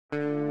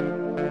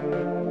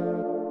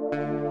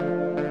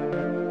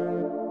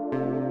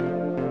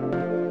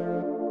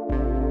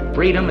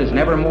freedom is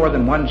never more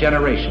than one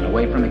generation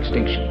away from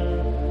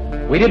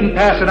extinction. We didn't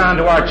pass it on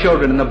to our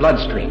children in the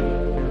bloodstream.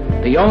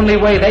 The only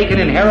way they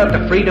can inherit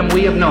the freedom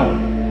we have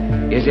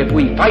known is if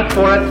we fight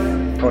for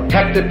it,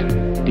 protect it,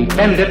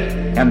 defend it,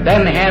 and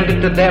then hand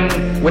it to them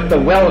with the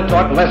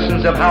well-taught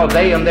lessons of how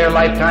they in their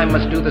lifetime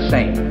must do the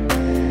same.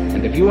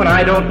 And if you and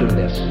I don't do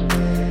this,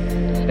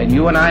 then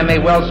you and I may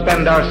well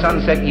spend our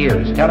sunset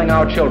years telling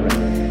our children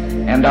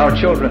and our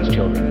children's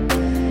children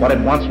what it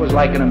once was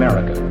like in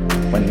America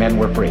when men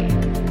were free.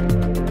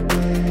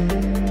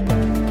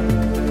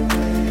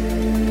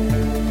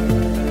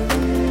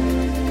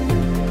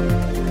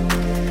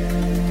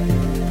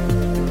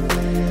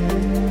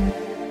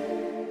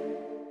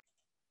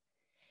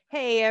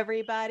 Hey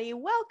everybody,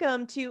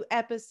 welcome to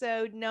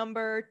episode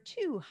number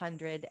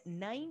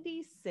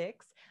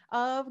 296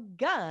 of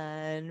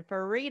Gun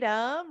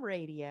Freedom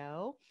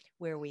Radio,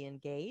 where we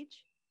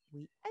engage,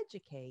 we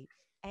educate,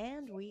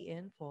 and we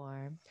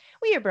inform.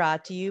 We are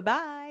brought to you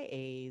by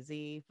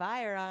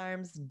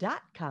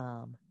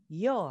azfirearms.com,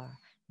 your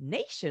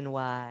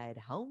nationwide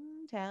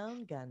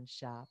hometown gun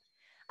shop.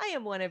 I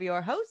am one of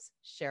your hosts,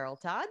 Cheryl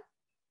Todd.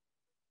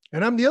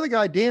 And I'm the other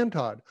guy, Dan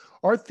Todd.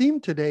 Our theme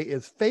today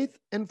is faith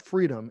and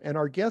freedom, and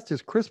our guest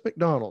is Chris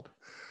McDonald.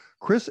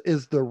 Chris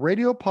is the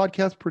radio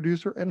podcast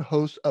producer and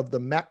host of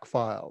the Mac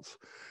Files.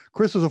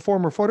 Chris is a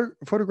former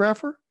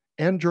photographer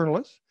and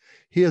journalist.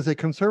 He is a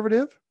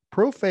conservative,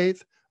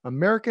 pro-faith,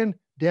 American,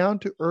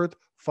 down-to-earth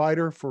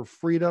fighter for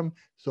freedom,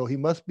 so he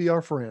must be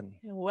our friend.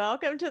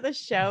 Welcome to the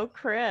show,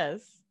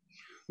 Chris.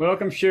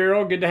 Welcome,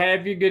 Cheryl. Good to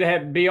have you. Good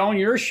to be on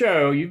your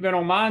show. You've been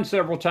on mine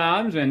several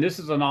times, and this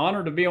is an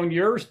honor to be on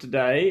yours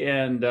today.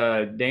 And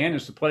Dan,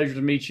 it's a pleasure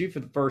to meet you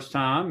for the first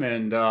time.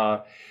 And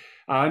I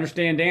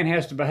understand Dan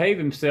has to behave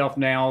himself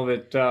now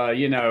that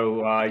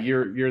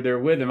you're there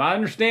with him. I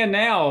understand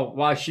now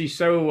why she's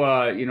so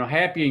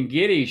happy and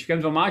giddy. She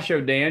comes on my show,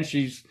 Dan.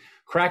 She's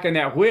cracking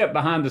that whip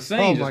behind the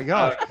scenes. Oh my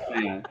gosh!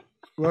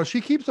 Well, she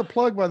keeps a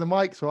plug by the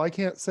mic, so I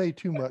can't say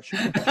too much.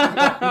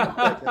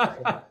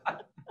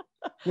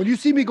 When you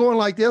see me going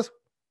like this,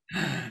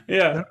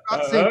 yeah, I'm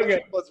not saying what she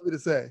wants me to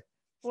say.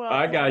 Well,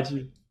 I got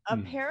you.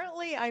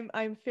 Apparently,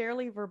 I'm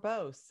fairly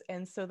verbose,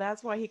 and so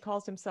that's why he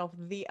calls himself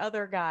the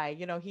other guy.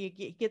 You know,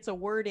 he gets a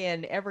word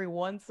in every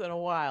once in a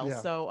while. Yeah.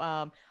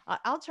 So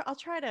I'll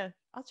try to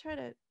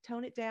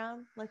tone it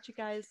down. Let you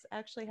guys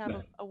actually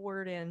have a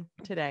word in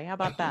today. How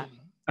about that?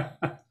 All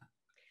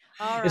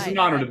right. It's an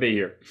honor to be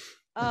here.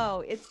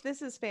 Oh,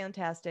 this is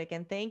fantastic.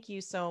 And thank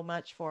you so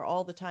much for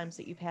all the times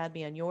that you've had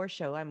me on your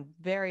show. I'm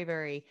very,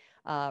 very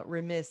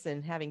remiss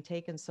in having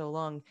taken so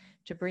long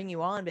to bring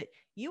you on, but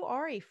you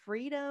are a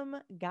freedom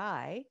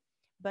guy,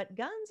 but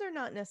guns are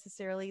not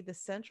necessarily the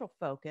central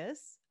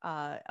focus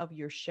of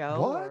your show.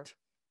 What?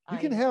 You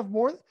can have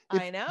more.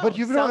 I know. But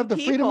you don't have the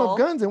freedom of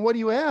guns, and what do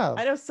you have?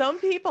 I know some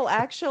people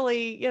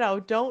actually,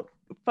 don't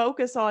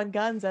focus on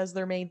guns as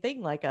their main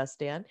thing like us,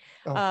 Dan.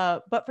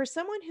 But for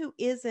someone who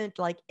isn't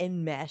like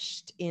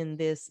enmeshed in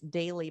this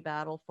daily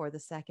battle for the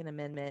Second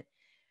Amendment,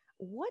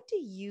 what do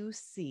you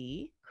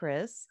see,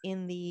 Chris,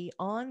 in the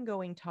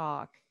ongoing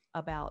talk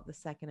about the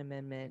Second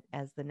Amendment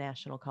as the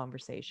national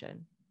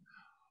conversation?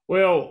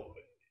 Well,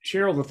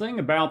 Cheryl, the thing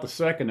about the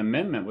Second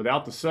Amendment,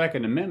 without the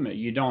Second Amendment,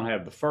 you don't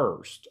have the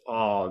First.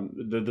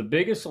 The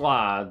biggest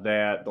lie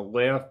that the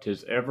left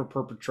has ever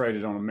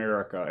perpetrated on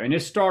America, and it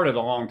started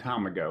a long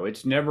time ago.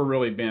 It's never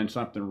really been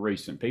something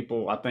recent.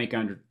 People, I think,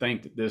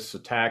 think that this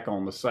attack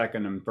on the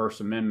Second and First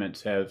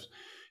Amendments has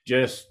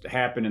just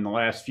happened in the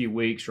last few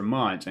weeks or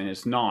months, and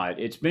it's not.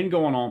 It's been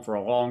going on for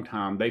a long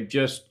time. They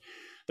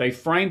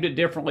framed it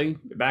differently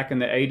back in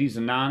the 80s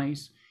and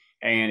 90s.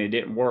 And it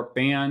didn't work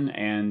then.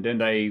 And then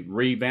they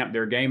revamped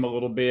their game a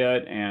little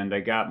bit and they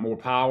got more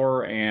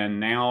power. And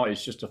now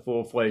it's just a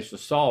full-fledged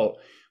assault.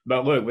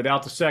 But look,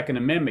 without the Second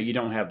Amendment, you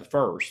don't have the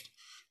First.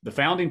 The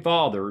founding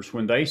fathers,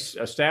 when they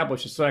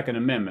established the Second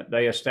Amendment,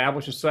 they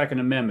established the Second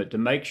Amendment to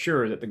make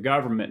sure that the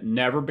government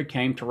never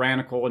became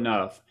tyrannical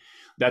enough,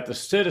 that the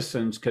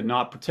citizens could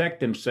not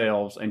protect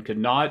themselves and could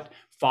not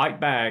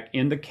fight back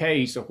in the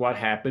case of what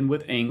happened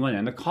with England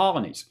and the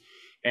colonies.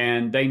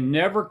 And they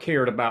never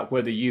cared about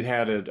whether you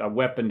had a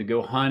weapon to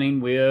go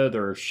hunting with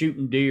or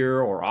shooting deer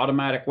or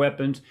automatic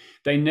weapons.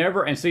 They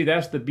never, and see,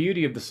 that's the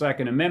beauty of the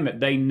Second Amendment.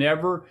 They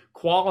never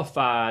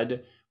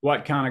qualified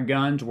what kind of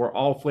guns were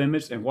off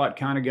limits and what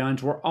kind of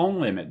guns were on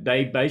limit.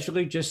 They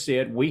basically just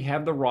said, we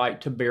have the right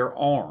to bear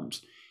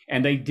arms.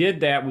 And they did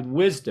that with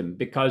wisdom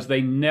because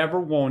they never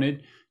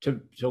wanted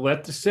to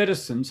let the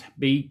citizens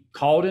be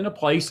called in a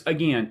place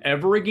again,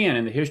 ever again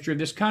in the history of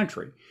this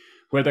country,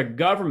 where the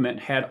government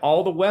had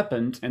all the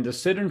weapons and the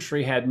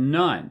citizenry had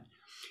none.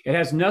 It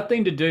has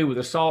nothing to do with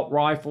assault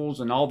rifles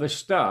and all this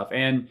stuff.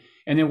 And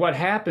then what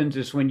happens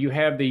is when you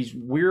have these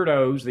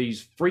weirdos,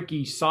 these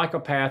freaky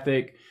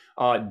psychopathic,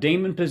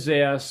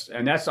 demon-possessed,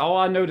 and that's all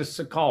I know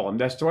to call them.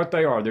 That's what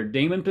they are. They're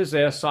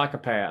demon-possessed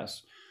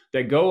psychopaths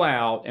that go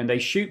out and they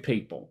shoot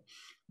people.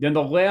 Then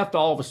the left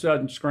all of a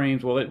sudden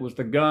screams, well, it was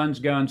the guns,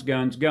 guns,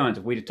 guns, guns.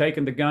 If we'd have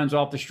taken the guns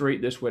off the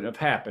street, this wouldn't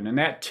have happened. And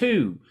that,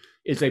 too,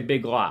 is a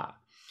big lie.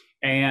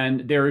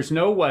 And there is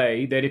no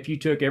way that if you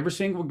took every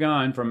single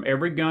gun from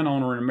every gun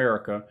owner in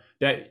America,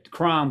 that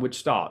crime would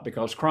stop,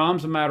 because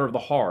crime's a matter of the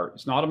heart.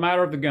 It's not a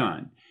matter of the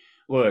gun.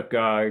 Look,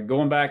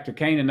 going back to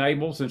Cain and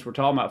Abel, since we're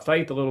talking about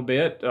faith a little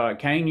bit,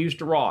 Cain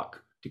used a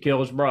rock to kill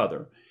his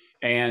brother.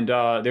 And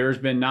there's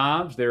been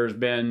knives, there's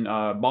been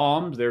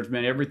bombs, there's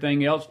been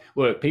everything else.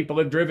 Look, people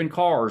have driven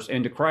cars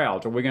into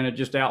crowds. Are we going to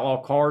just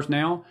outlaw cars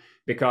now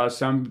because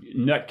some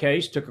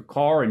nutcase took a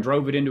car and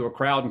drove it into a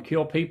crowd and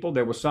killed people?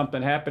 There was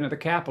something happened at the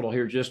Capitol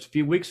here just a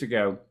few weeks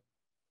ago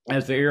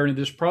as the airing of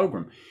this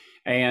program,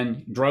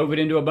 and drove it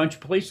into a bunch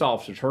of police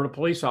officers, hurt a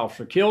police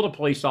officer, killed a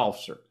police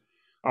officer.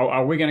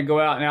 Are we going to go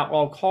out and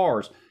outlaw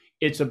cars?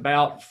 It's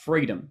about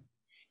freedom.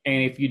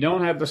 And if you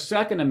don't have the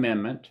Second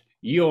Amendment,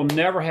 you'll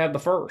never have the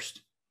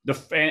first.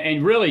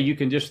 And really, you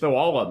can just throw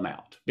all of them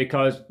out,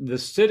 because the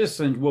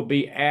citizens will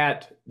be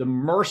at the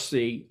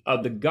mercy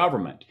of the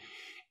government.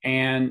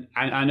 And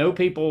I know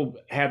people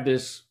have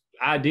this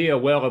idea,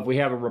 well, if we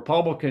have a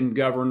Republican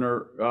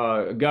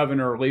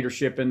governor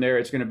leadership in there,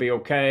 it's going to be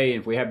okay.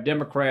 And if we have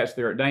Democrats,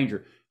 they're at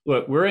danger.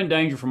 Look, we're in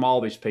danger from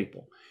all these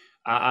people.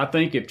 I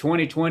think if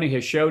 2020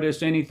 has showed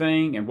us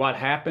anything, and what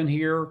happened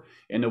here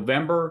in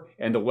November,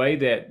 and the way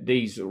that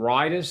these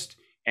rightists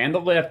and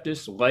the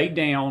leftists laid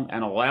down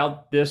and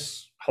allowed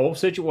this whole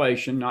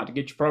situation, not to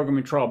get your program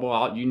in trouble,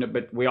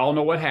 but we all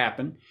know what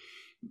happened.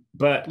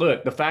 But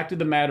look, the fact of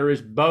the matter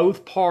is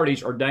both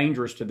parties are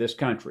dangerous to this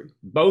country.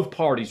 Both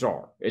parties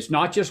are. It's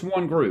not just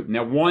one group.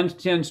 Now, one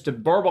tends to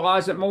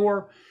verbalize it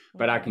more,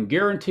 but I can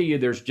guarantee you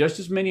there's just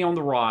as many on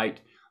the right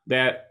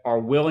that are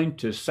willing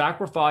to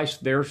sacrifice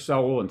their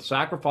soul and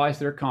sacrifice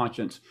their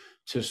conscience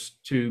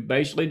to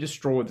basically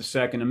destroy the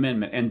Second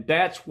Amendment. And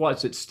that's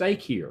what's at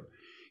stake here.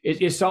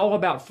 It's all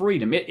about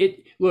freedom.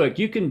 Look,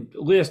 you can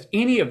list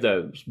any of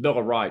those Bill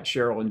of Rights,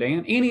 Cheryl and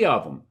Dan, any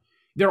of them.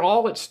 They're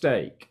all at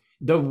stake.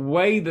 The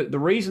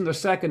reason the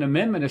Second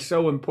Amendment is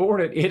so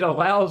important, it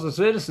allows the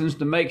citizens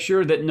to make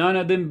sure that none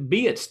of them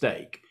be at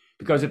stake.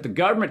 Because if the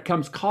government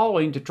comes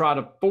calling to try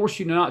to force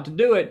you not to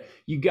do it,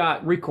 you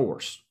got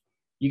recourse.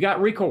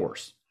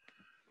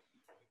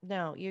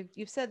 No,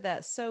 you've said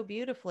that so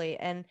beautifully.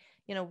 And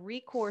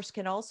recourse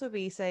can also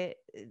be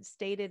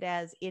stated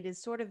as, it is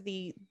sort of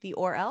the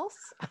or else.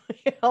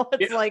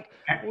 It's like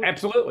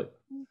absolutely.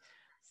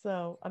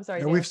 So I'm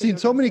sorry. And we've seen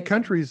so many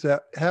countries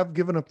that have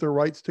given up their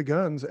rights to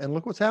guns, and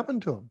look what's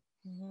happened to them.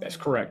 That's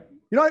correct.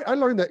 I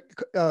learned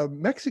that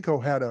Mexico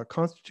had a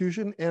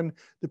constitution, and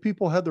the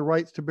people had the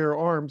rights to bear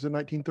arms in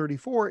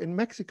 1934 in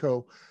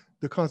Mexico.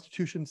 The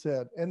Constitution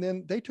said, and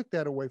then they took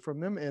that away from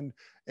them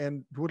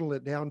and dwindled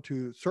it down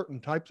to certain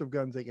types of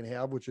guns they can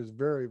have, which is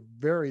very,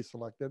 very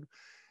selected.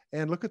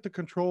 And look at the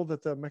control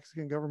that the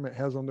Mexican government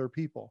has on their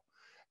people.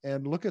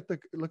 And look at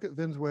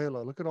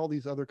Venezuela, look at all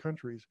these other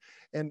countries.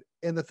 And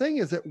the thing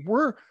is that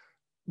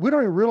we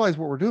don't even realize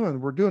what we're doing.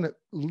 We're doing it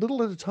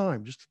little at a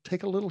time, just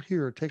take a little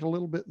here, take a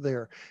little bit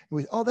there.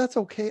 And that's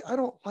okay. I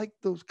don't like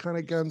those kind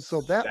of guns.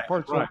 So that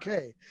part's right.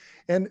 Okay.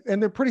 And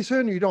then pretty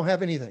soon you don't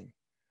have anything.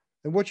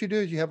 And what you do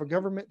is you have a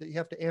government that you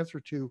have to answer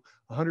to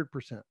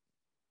 100%.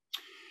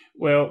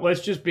 Well,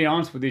 let's just be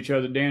honest with each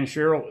other, Dan and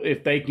Cheryl.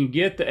 If they can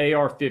get the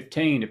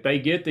AR-15, if they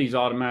get these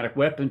automatic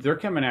weapons, they're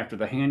coming after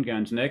the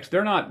handguns next.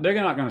 They're not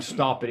going to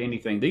stop at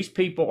anything. These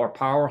people are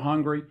power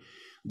hungry.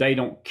 They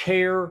don't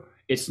care.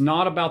 It's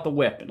not about the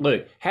weapon.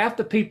 Look, half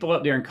the people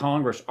up there in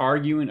Congress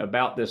arguing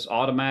about this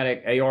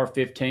automatic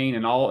AR-15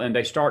 and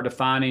they start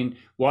defining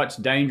what's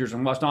dangerous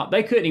and what's not.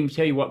 They couldn't even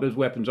tell you what those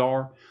weapons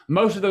are.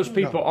 Most of those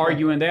people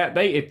arguing that,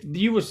 if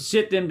you was to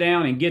sit them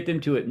down and get them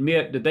to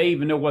admit that they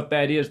even know what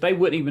that is, they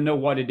wouldn't even know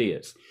what it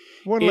is.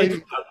 One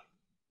lady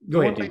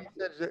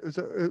said it was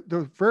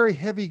a very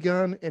heavy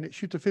gun, and it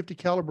shoots a 50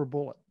 caliber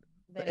bullet.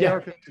 The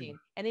AR-15,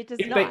 and it does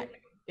not.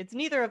 It's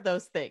neither of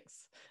those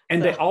things.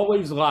 And they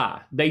always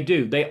lie. They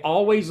do. They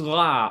always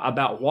lie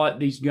about what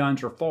these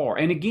guns are for.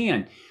 And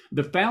again,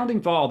 the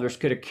founding fathers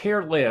could have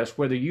cared less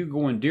whether you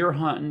going deer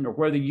hunting or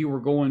whether you were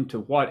going to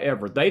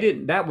whatever. They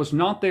didn't. That was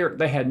not there.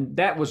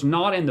 That was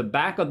not in the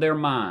back of their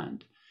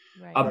mind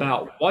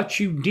about what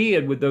you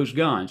did with those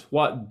guns.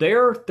 What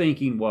their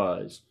thinking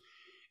was,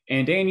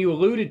 and Dan, you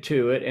alluded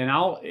to it,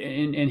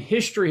 and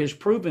history has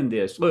proven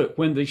this. Look,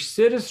 when the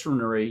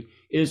citizenry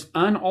is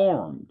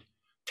unarmed,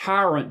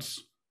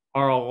 tyrants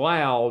are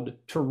allowed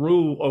to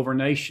rule over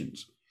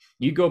nations.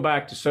 You go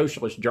back to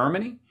socialist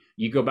Germany,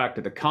 you go back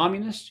to the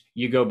communists,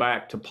 you go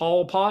back to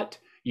Pol Pot,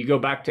 you go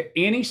back to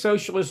any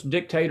socialist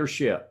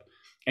dictatorship,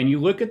 and you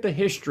look at the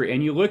history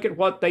and you look at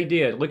what they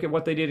did. Look at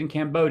what they did in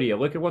Cambodia.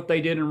 Look at what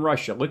they did in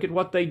Russia. Look at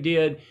what they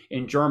did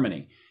in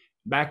Germany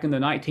back in the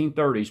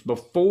 1930s.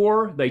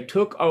 Before they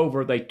took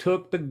over, they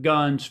took the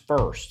guns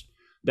first.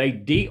 They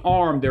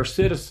de-armed their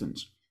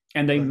citizens.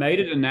 And they made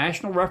it a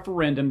national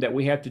referendum that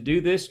we have to do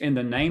this in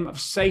the name of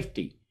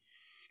safety.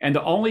 And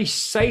the only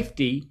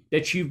safety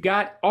that you've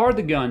got are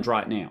the guns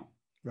right now.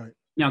 Right.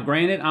 Now,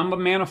 granted, I'm a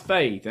man of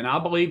faith, and I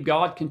believe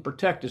God can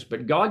protect us,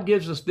 but God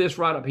gives us this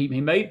right up.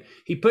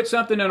 He put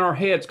something in our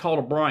heads called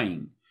a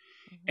brain.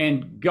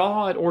 And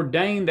God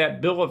ordained that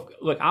bill of,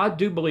 look, I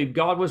do believe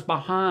God was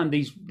behind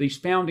these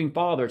founding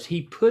fathers.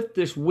 He put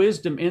this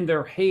wisdom in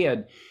their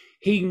head.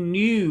 He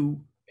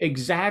knew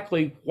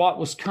exactly what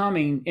was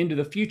coming into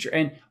the future.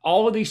 And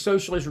all of these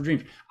socialist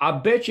regimes, I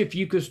bet you if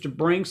you could to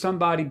bring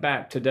somebody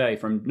back today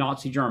from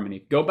Nazi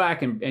Germany, go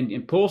back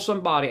and pull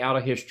somebody out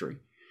of history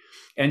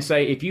and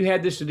say, if you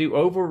had this to do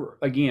over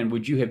again,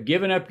 would you have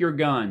given up your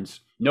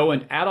guns,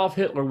 knowing Adolf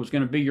Hitler was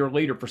going to be your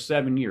leader for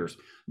 7 years,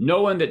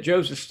 knowing that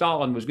Joseph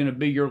Stalin was going to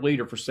be your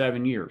leader for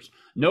 7 years,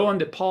 knowing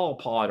that Pol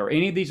Pot or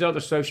any of these other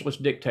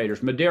socialist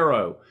dictators,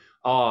 Maduro,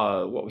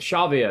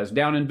 Chavez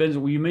down in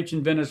Venezuela, you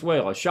mentioned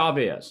Venezuela,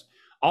 Chavez,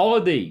 all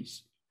of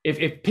these,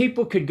 if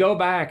people could go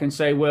back and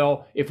say,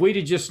 well, if we'd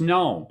have just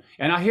known,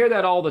 and I hear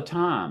that all the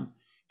time,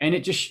 and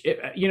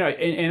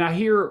and I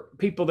hear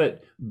people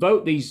that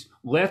vote these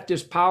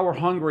leftist power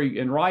hungry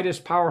and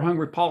rightist power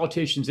hungry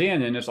politicians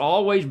in, and it's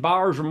always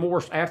buyer's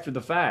remorse after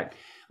the fact.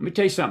 Let me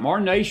tell you something,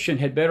 our nation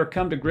had better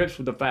come to grips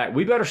with the fact.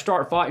 We better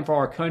start fighting for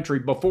our country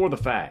before the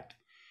fact,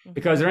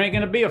 because there ain't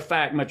going to be a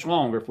fact much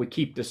longer if we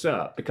keep this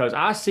up, because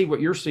I see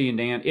what you're seeing,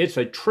 Dan. It's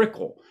a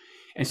trickle.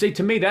 And see,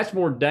 to me, that's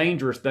more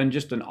dangerous than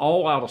just an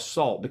all-out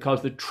assault,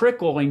 because the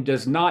trickling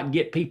does not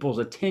get people's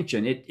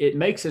attention. It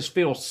makes us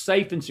feel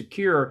safe and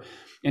secure.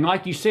 And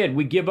like you said,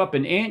 we give up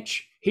an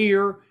inch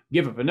here,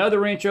 give up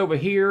another inch over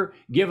here,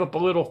 give up a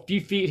little few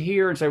feet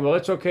here and say, well,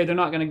 it's okay. They're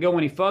not going to go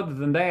any further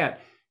than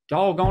that.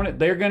 Doggone it.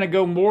 They're going to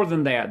go more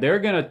than that. They're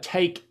going to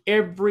take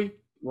every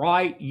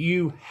right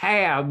you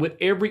have with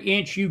every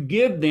inch you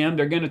give them.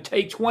 They're going to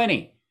take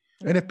 20.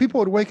 And if people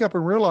would wake up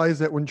and realize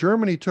that when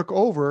Germany took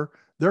over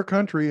their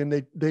country and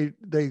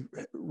they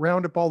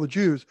round up all the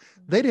Jews,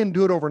 they didn't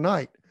do it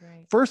overnight.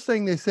 Right. First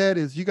thing they said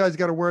is, you guys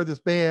got to wear this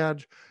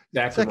badge.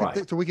 Exactly. Second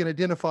thing, so we can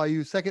identify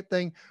you. Second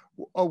thing,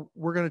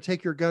 we're going to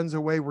take your guns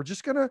away.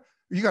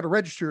 You got to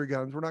register your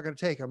guns. We're not going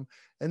to take them.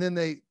 And then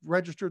they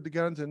registered the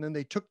guns, and then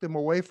they took them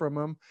away from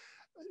them.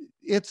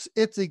 It's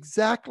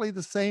exactly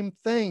the same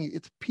thing.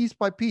 It's piece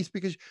by piece,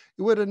 because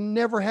it would have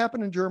never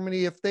happened in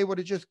Germany if they would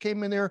have just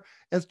came in there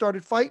and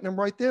started fighting them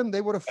right then.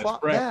 They would have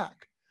fought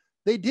back.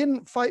 They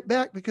didn't fight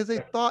back because they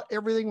thought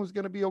everything was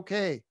going to be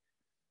okay.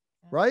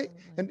 Right?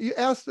 And you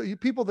ask the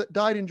people that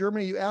died in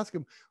Germany, you ask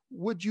them,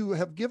 would you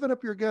have given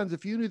up your guns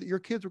if you knew that your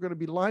kids were going to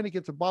be lying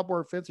against a barbed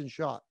wire fence and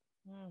shot?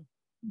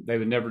 They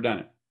would never done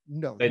it.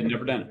 No, they'd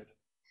never done it.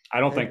 I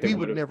don't think we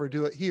would never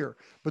do it here.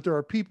 But there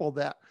are people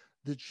that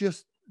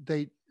just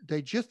they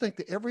just think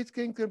that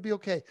everything's going to be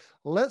okay.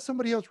 Let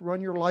somebody else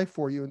run your life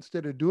for you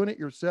instead of doing it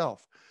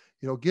yourself.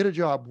 Get a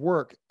job,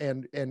 work,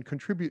 and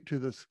contribute to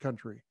this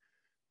country.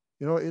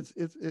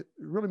 It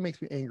really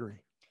makes me angry.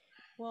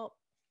 Well,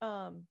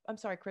 I'm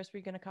sorry, Chris, were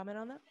you going to comment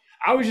on that?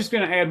 I was just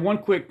going to add one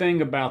quick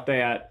thing about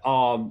that,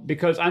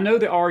 because I know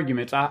the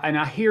arguments,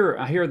 I hear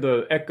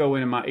the echo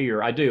in my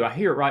ear. I do. I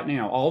hear it right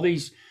now. All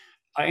these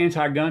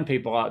anti-gun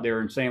people out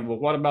there and saying, well,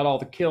 what about all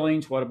the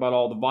killings? What about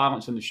all the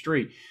violence in the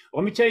street?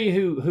 Let me tell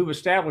you who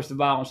established the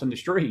violence in the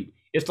street.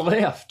 It's the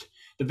left.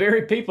 The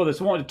very people that's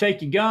wanting to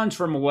take your guns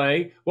from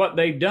away, what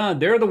they've done,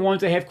 they're the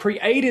ones that have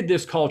created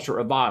this culture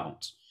of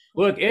violence.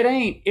 Look, it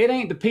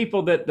ain't the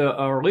people that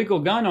are legal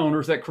gun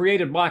owners that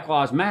created Black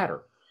Lives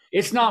Matter.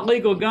 It's not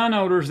legal gun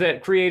owners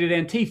that created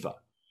Antifa.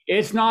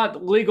 It's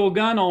not legal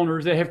gun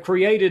owners that have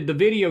created the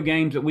video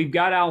games that we've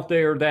got out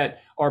there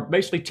that are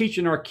basically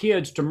teaching our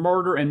kids to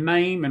murder and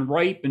maim and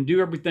rape and do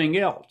everything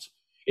else.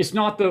 It's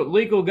not the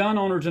legal gun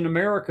owners in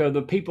America,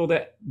 the people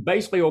that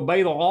basically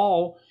obey the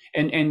law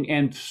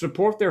and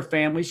support their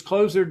families,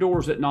 close their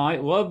doors at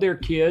night, love their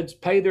kids,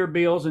 pay their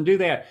bills, and do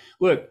that.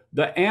 Look,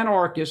 the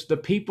anarchists, the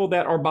people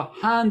that are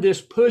behind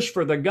this push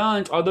for the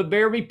guns, are the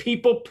very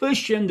people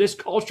pushing this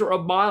culture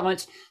of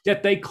violence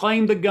that they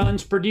claim the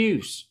guns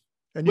produce,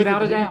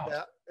 without a doubt.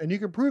 And you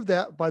can prove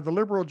that by the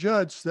liberal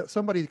judge that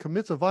somebody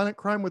commits a violent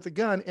crime with a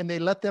gun and they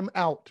let them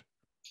out.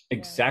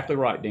 Exactly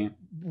right, Dan.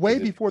 Way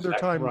before their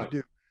time is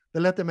due. They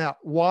let them out.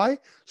 Why?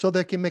 So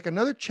they can make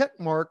another check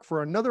mark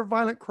for another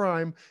violent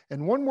crime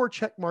and one more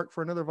check mark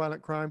for another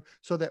violent crime,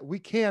 so that we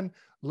can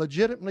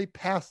legitimately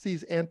pass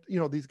these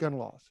gun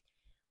laws.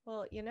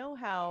 Well, you know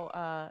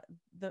how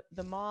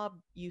the mob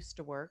used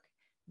to work.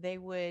 They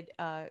would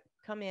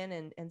come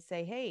in and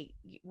say, hey,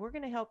 we're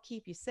going to help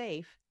keep you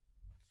safe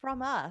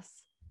from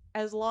us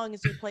as long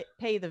as you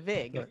pay the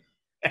VIG.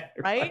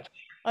 Right?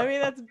 I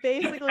mean, that's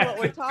basically what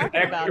we're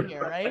talking about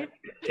here, right?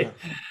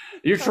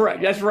 You're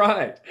correct. That's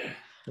right.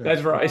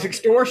 That's right. It's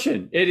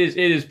extortion. It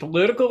is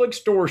political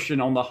extortion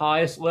on the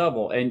highest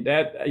level. And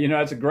that,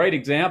 that's a great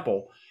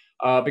example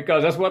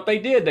because that's what they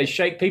did. They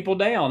shake people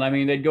down. I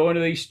mean, they'd go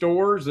into these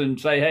stores and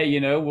say, hey,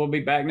 we'll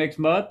be back next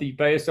month. You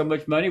pay us so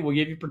much money. We'll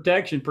give you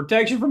protection.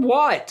 Protection from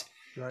what?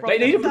 Right.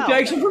 They need a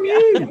protection from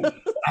you.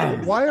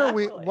 Why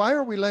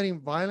are we letting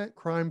violent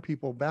crime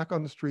people back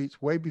on the streets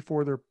way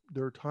before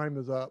their time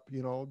is up?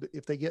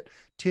 If they get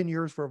 10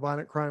 years for a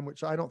violent crime,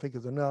 which I don't think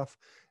is enough,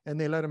 and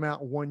they let them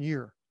out 1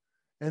 year.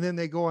 And then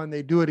they go and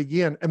they do it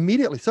again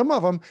immediately. Some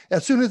of them,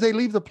 as soon as they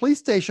leave the police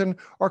station,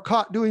 are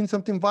caught doing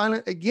something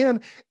violent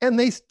again, and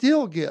they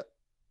still get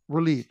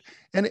relieved.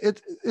 And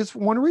it's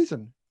one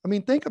reason. I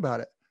mean, think about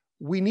it.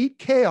 We need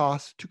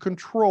chaos to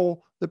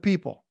control the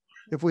people.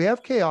 If we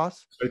have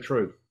chaos, so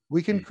true.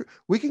 We can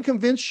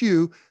convince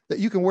you that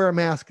you can wear a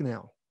mask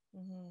now,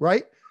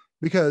 right?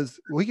 Because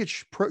we could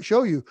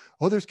show you,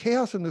 oh, there's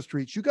chaos in the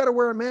streets. You got to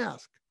wear a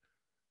mask.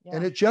 Yeah.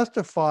 And it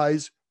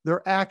justifies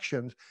their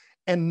actions.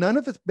 And none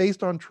of it's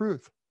based on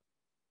truth.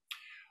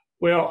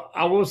 Well,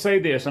 I will say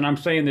this, and I'm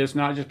saying this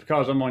not just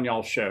because I'm on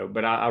y'all's show,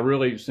 but I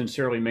really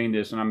sincerely mean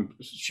this. And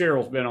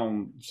Cheryl's been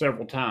on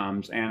several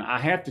times, and I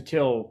have to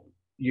tell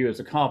you as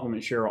a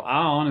compliment,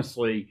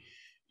 Cheryl,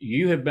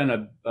 you have been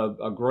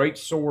a great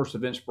source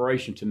of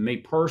inspiration to me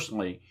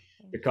personally,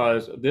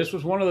 because this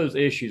was one of those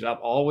issues I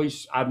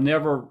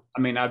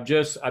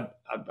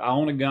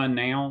own a gun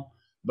now,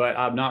 but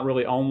I've not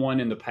really owned one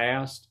in the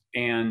past.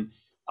 And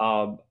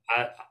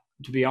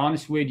to be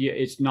honest with you,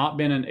 it's not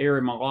been an area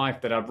of my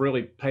life that I've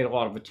really paid a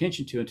lot of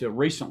attention to until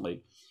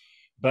recently.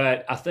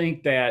 But I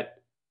think that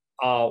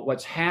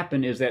what's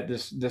happened is that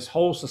this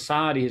whole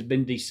society has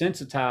been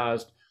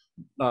desensitized.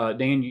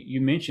 Dan, you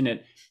mentioned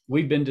it.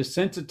 We've been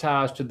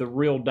desensitized to the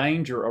real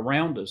danger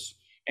around us.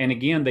 And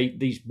again,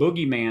 these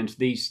boogeymans,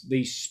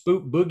 these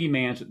spook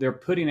boogeymans that they're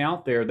putting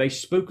out there, they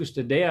spook us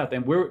to death,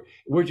 and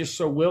we're just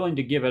so willing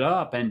to give it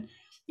up. And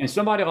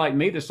somebody like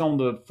me that's on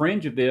the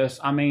fringe of this,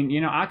 I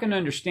mean, I can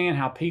understand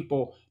how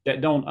people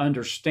that don't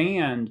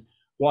understand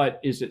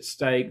what is at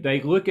stake,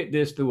 they look at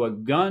this through a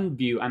gun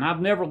view. And I've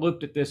never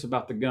looked at this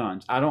about the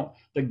guns.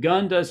 The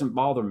gun doesn't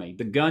bother me.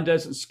 The gun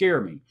doesn't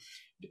scare me.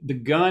 The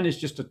gun is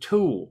just a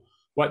tool.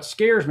 What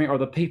scares me are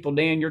the people,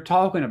 Dan, you're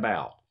talking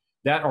about,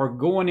 that are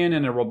going in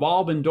a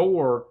revolving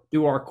door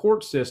through our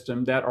court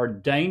system, that are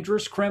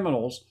dangerous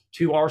criminals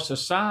to our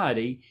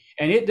society.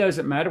 And it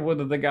doesn't matter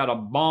whether they got a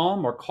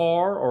bomb or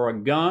car or a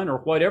gun or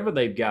whatever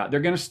they've got. They're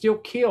going to still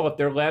kill if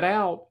they're let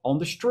out on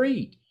the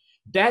street.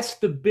 That's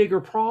the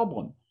bigger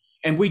problem.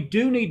 And we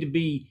do need to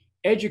be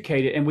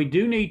educated, and we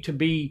do need to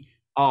be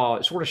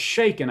sort of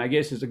shaken, I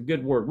guess is a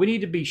good word. We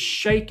need to be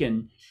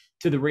shaken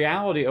to the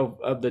reality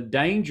of the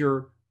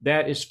danger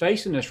that is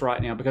facing us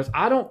right now, because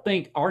I don't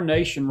think our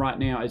nation right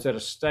now is at a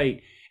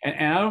state, and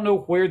I don't know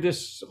where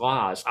this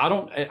lies.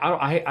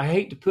 I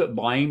hate to put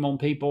blame on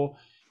people,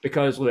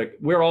 because look,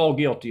 we're all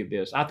guilty of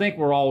this. I think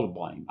we're all to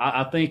blame.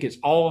 I think it's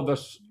all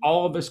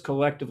of us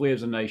collectively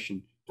as a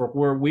nation for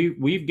where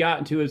we've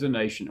gotten to as a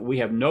nation. We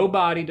have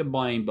nobody to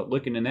blame but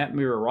looking in that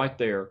mirror right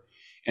there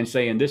and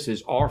saying this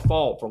is our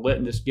fault for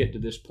letting this get to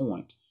this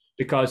point.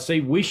 Because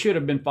see, we should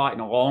have been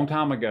fighting a long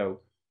time ago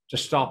to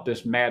stop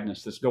this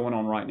madness that's going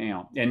on right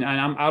now. And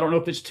I don't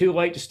know if it's too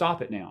late to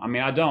stop it now. I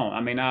mean, I don't.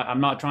 I mean,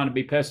 I'm not trying to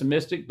be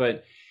pessimistic,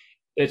 but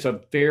it's a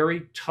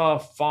very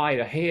tough fight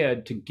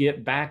ahead to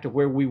get back to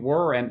where we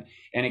were. And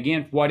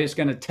again, what it's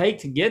going to take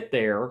to get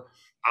there,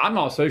 I'm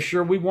not so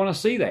sure we want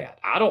to see that.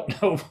 I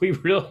don't know if we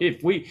really,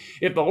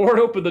 if the Lord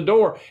opened the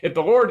door, if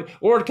the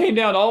Lord came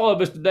down to all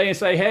of us today and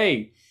say,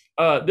 hey,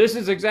 this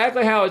is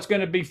exactly how it's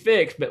going to be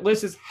fixed, but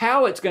this is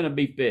how it's going to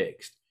be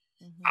fixed.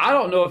 I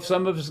don't know if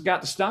some of us got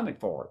the stomach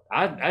for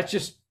it.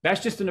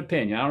 That's just an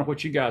opinion. I don't know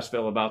what you guys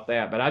feel about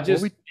that, but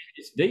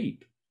it's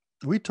deep.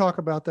 We talk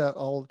about that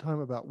all the time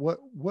about what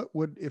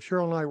would, if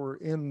Cheryl and I were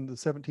in the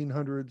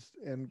 1700s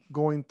and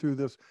going through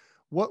this,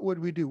 what would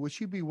we do? Would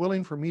she be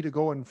willing for me to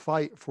go and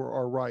fight for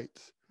our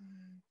rights?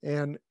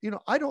 And,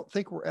 I don't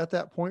think we're at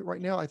that point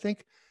right now. I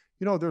think,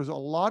 there's a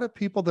lot of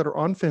people that are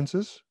on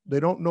fences. They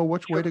don't know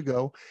which way to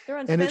go. They're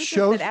on fences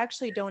that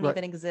actually don't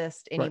even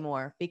exist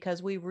anymore,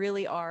 because we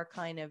really are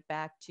kind of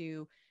back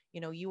to,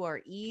 you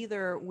are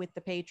either with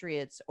the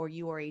Patriots or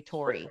you are a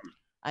Tory.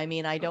 I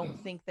mean, I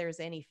don't think there's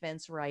any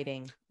fence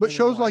riding. But anymore.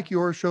 Shows like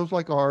yours, shows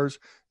like ours,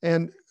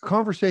 and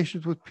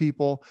conversations with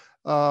people,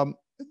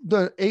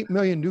 the 8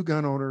 million new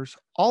gun owners,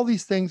 all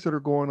these things that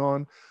are going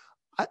on,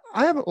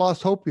 I haven't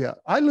lost hope yet.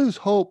 I lose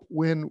hope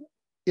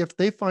if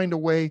they find a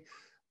way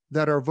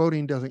that our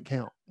voting doesn't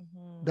count.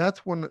 That's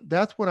when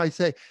I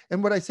say,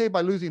 and what I say by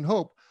losing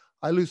hope,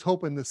 I lose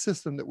hope in the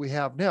system that we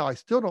have now. I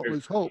still don't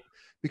lose hope,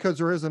 because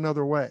there is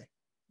another way.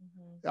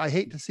 I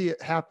hate to see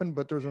it happen,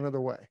 but there's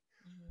another way.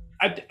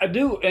 I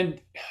do, and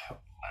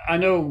I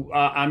know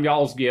I'm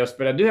y'all's guest,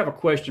 but I do have a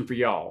question for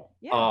y'all.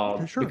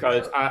 Yeah, sure.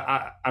 Because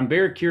I'm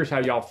very curious how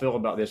y'all feel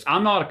about this.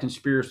 I'm not a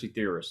conspiracy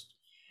theorist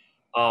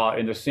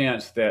in the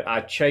sense that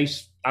I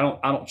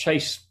don't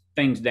chase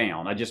things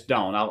down. I just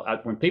don't.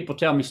 When people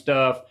tell me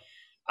stuff,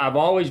 I've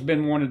always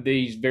been one of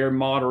these very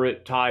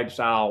moderate types.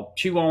 I'll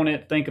chew on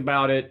it, think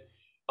about it.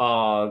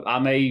 I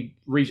may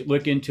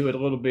look into it a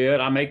little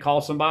bit. I may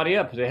call somebody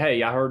up and say,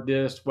 hey, I heard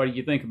this. What do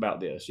you think about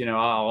this? I'll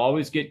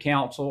always get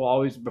counsel,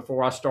 always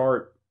before I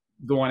start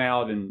going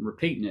out and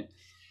repeating it.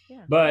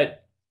 Yeah.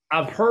 But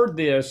I've heard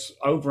this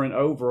over and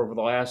over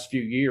the last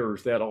few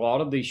years, that a lot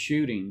of these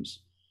shootings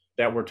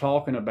that we're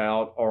talking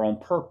about are on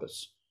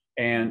purpose.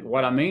 And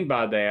what I mean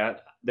by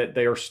that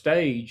they are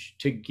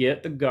staged to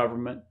get the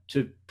government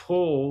to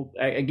pull,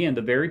 again,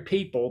 the very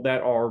people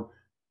that are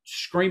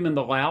screaming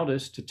the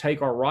loudest to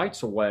take our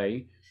rights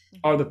away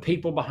are the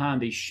people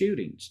behind these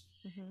shootings.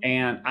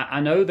 And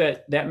I know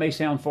that may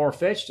sound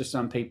far-fetched to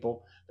some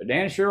people,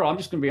 Dan and Cheryl, I'm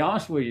just going to be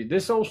honest with you.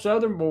 This old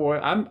Southern boy,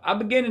 I'm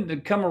beginning to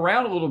come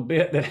around a little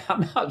bit that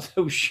I'm not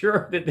so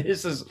sure that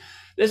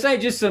this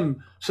ain't just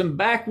some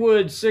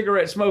backwoods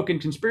cigarette smoking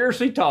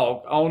conspiracy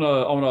talk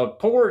on a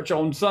porch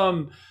on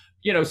some,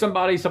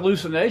 somebody's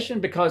hallucination,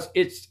 because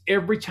it's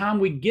every time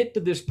we get to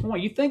this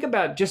point. You think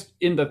about just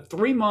in the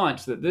 3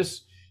 months that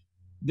this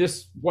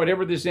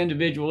whatever this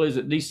individual is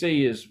at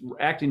DC is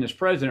acting as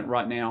president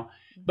right now.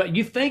 But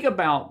you think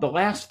about the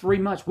last 3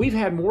 months, we've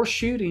had more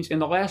shootings in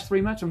the last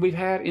 3 months than we've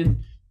had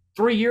in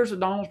 3 years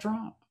of Donald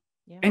Trump.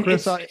 Yeah. And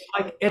Chris, it's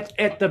like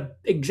at the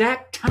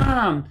exact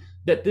time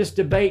that this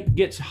debate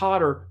gets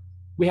hotter,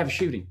 we have a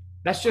shooting.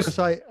 That's just.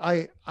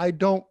 Chris,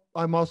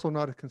 I'm also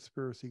not a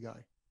conspiracy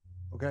guy.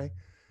 Okay.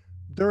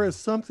 There is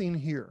something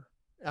here.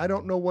 I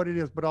don't know what it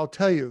is, but I'll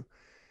tell you,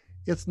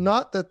 it's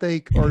not that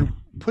they are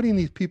putting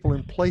these people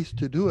in place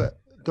to do it.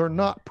 They're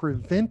not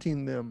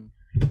preventing them.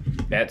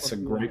 That's a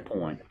great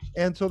point.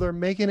 And so they're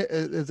making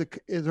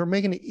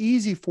it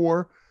easy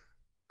for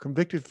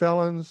convicted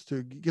felons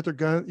to get their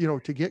gun,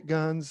 to get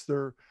guns.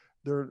 They're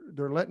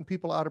letting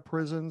people out of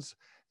prisons,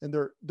 and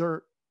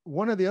they're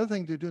one of the other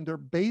things they're doing.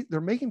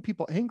 They're making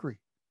people angry.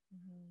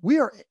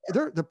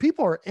 The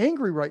people are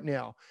angry right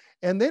now,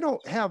 and they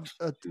don't have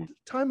a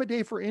time of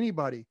day for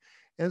anybody.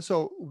 And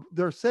so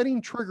they're setting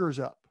triggers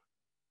up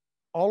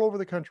all over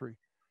the country.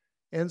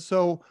 And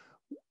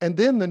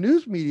then the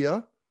news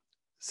media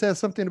says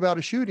something about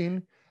a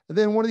shooting, and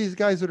then one of these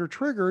guys that are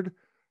triggered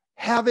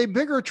have a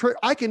bigger trigger.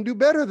 I can do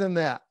better than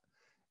that.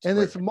 And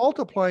it's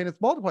multiplying.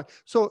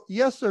 So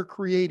yes, they're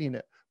creating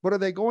it, but are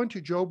they going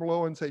to Joe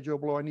Blow and say, Joe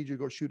Blow, I need you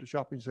to go shoot a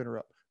shopping center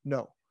up?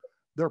 No,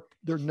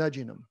 they're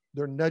nudging them.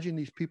 They're nudging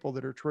these people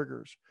that are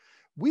triggers.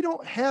 We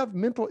don't have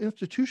mental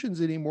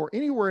institutions anymore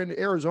anywhere in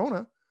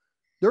Arizona.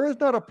 There is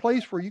not a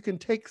place where you can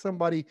take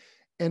somebody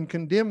and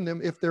condemn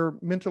them if they're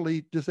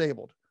mentally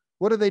disabled.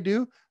 What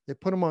do? They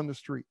put them on the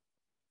street,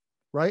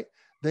 right?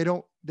 They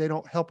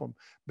don't help them.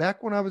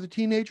 Back when I was a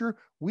teenager,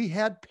 we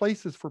had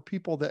places for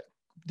people that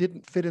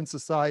didn't fit in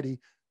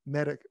society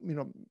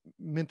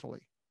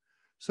mentally.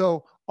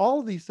 So all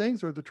of these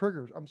things are the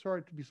triggers. I'm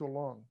sorry to be so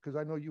long, because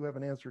I know you have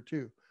an answer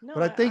too. No,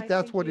 but I think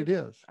that's what it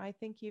is. I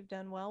think you've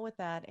done well with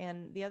that.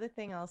 And the other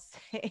thing I'll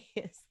say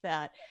is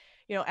that,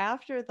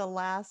 after the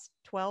last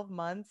 12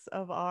 months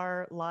of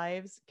our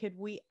lives, could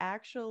we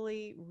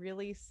actually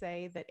really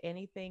say that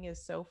anything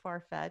is so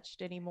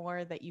far-fetched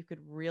anymore that you could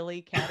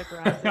really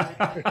categorize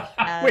it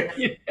as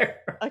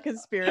a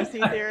conspiracy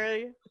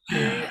theory?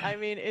 I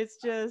mean,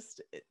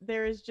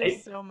 there is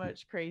just so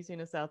much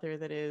craziness out there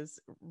that is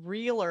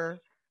realer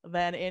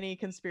than any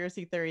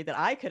conspiracy theory that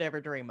I could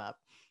ever dream up.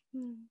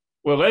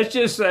 Well, let's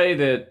just say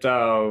that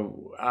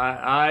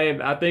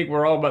I think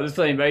we're all about the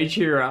same age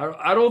here.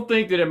 I don't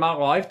think that in my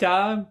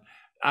lifetime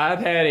I've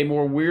had a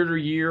more weirder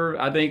year.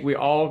 I think we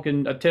all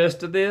can attest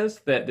to this,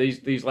 that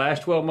these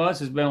last 12 months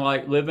has been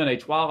like living a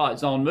Twilight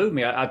Zone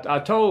movie. I've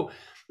got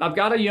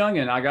a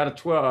youngin'. I got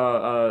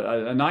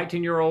a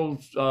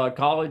 19-year-old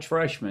college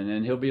freshman,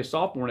 and he'll be a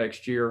sophomore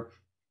next year.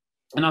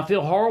 And I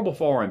feel horrible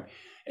for him.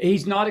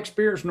 He's not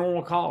experienced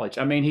normal college.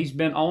 I mean, he's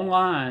been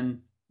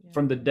online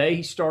from the day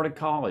he started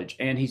college,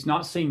 and he's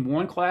not seen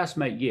one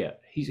classmate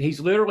yet. He's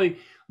literally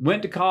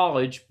went to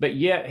college, but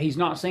yet he's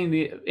not seen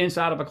the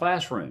inside of a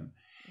classroom.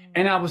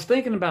 And I was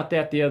thinking about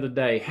that the other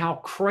day, how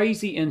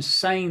crazy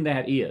insane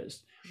that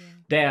is.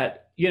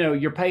 That,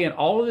 you're paying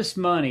all of this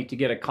money to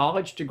get a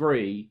college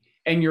degree,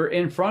 and you're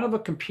in front of a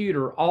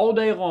computer all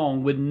day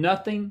long with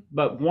nothing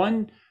but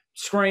one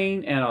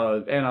screen and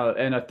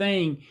a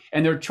thing,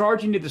 and they're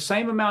charging you the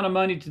same amount of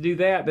money to do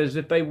that as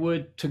if they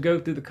would to go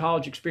through the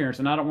college experience.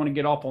 And I don't want to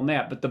get off on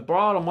that, but the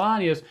bottom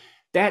line is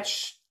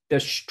that's the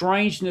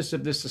strangeness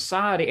of this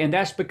society, and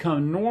that's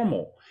become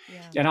normal.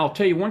 And I'll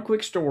tell you one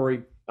quick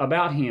story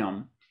about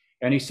him.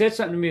 And he said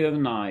something to me the other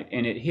night,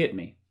 and it hit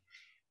me.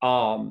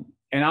 And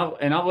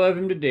I love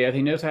him to death.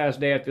 He knows how his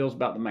dad feels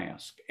about the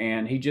mask,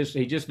 and he just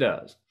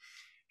does.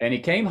 And he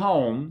came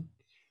home,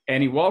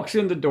 and he walks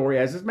in the door. He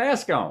has his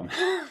mask on,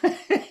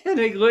 and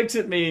he looks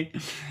at me,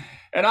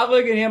 and I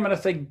look at him, and I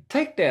say,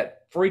 "Take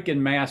that freaking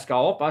mask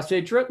off." I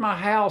said, "You're at my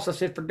house." I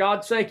said, "For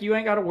God's sake, you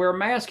ain't got to wear a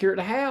mask here at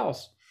the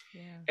house."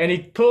 Yeah. And he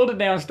pulled it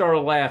down and started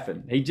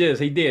laughing. He did.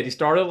 He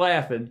started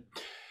laughing.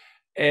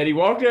 And he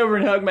walked over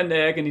and hugged my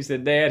neck, and he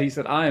said, "Dad," he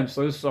said, "I am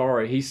so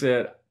sorry." He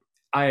said,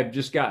 "I have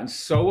just gotten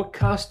so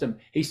accustomed."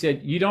 He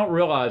said, "You don't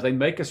realize they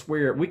make us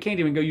wear it. We can't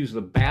even go use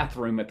the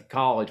bathroom at the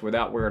college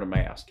without wearing a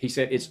mask." He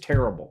said, "It's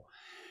terrible."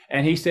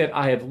 And he said,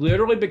 "I have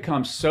literally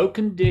become so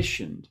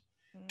conditioned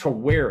to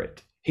wear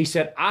it." He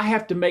said, "I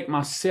have to make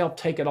myself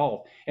take it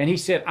off." And he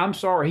said, "I'm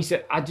sorry." He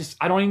said, I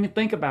don't even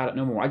think about it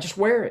no more. I just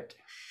wear it."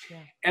 Yeah.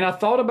 And I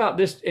thought about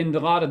this in a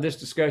lot of this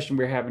discussion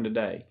we're having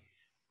today.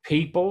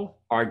 People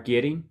are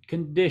getting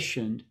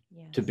conditioned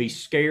to be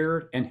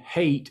scared and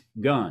hate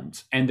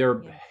guns. And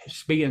they're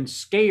being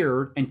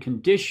scared and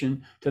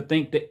conditioned to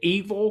think the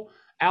evil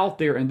out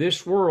there in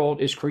this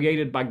world is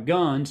created by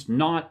guns,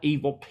 not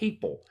evil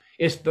people.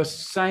 It's the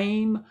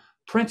same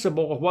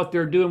principle of what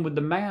they're doing with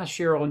the mask,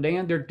 Cheryl and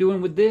Dan. They're doing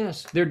with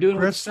this. They're doing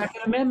with the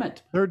Second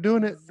Amendment. They're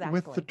doing it Exactly.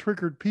 with the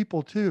triggered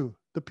people too.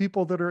 The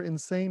people that are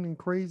insane and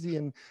crazy,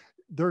 and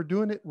they're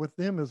doing it with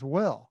them as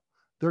well.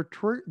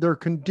 They're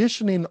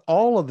conditioning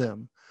all of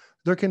them.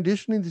 They're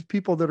conditioning these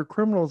people that are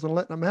criminals and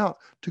letting them out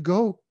to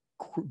go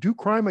do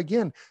crime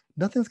again.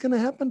 Nothing's going to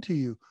happen to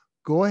you.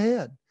 Go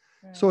ahead.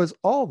 Right. So it's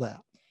all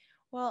that.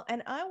 Well,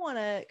 and I want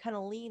to kind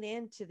of lean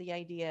into the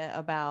idea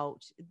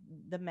about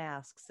the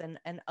masks and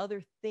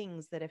other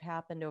things that have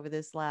happened over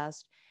this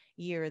last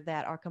year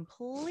that are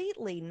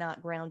completely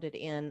not grounded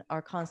in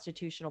our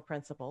constitutional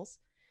principles.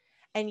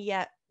 And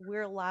yet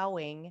we're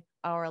allowing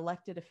our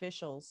elected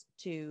officials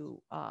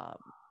to,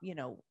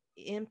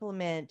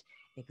 implement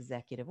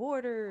executive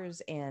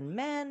orders and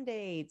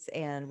mandates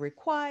and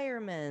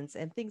requirements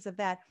and things of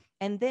that,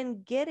 and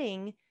then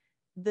getting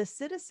the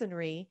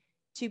citizenry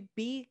to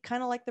be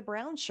kind of like the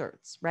brown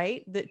shirts,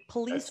 right? That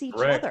police each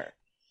other,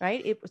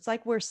 right? It's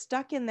like we're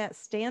stuck in that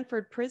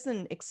Stanford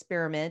prison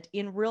experiment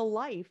in real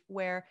life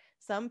where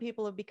some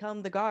people have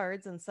become the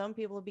guards and some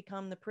people have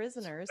become the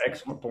prisoners.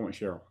 Excellent point,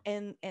 Cheryl.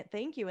 And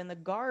thank you. And the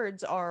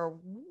guards are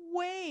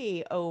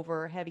way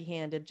over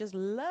heavy-handed, just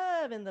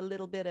loving the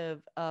little bit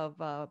of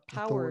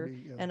power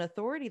and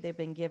authority they've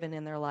been given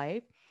in their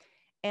life.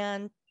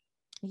 And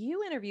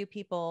you interview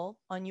people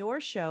on your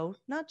show,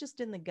 not just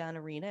in the gun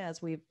arena,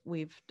 as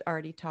we've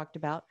already talked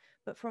about,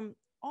 but from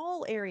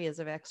all areas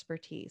of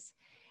expertise.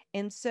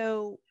 And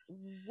so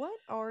what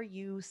are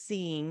you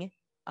seeing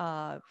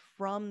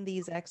from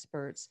these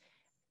experts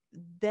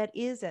that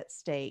is at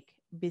stake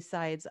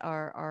besides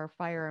our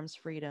firearms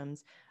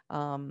freedoms?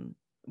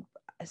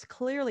 As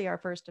clearly our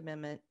First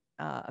Amendment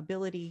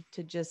ability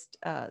to just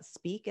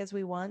speak as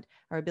we want,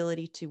 our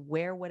ability to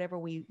wear whatever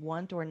we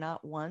want or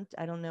not want.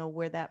 I don't know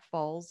where that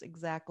falls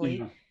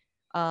exactly.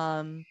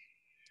 Mm-hmm.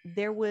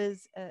 There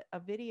was a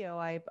video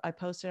I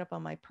posted up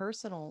on my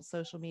personal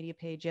social media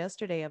page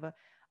yesterday of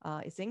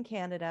it's in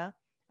Canada.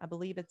 I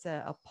believe it's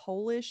a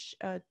Polish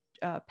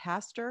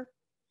pastor,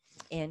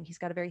 and he's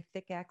got a very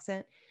thick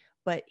accent,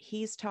 but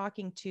he's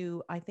talking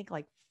to, I think,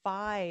 like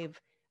 5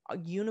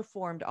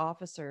 uniformed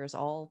officers,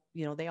 all,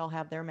 they all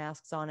have their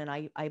masks on. And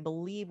I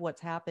believe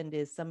what's happened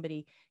is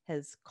somebody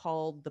has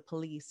called the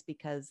police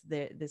because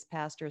this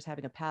pastor is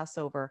having a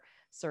Passover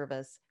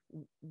service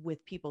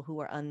with people who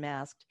are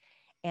unmasked.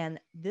 And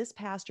this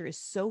pastor is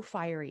so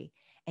fiery,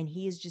 and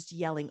he is just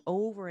yelling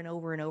over and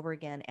over and over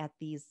again at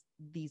these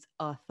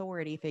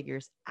authority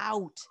figures,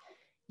 out,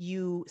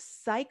 you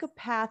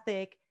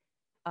psychopathic,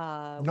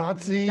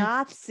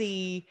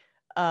 Nazi,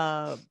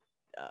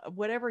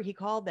 whatever he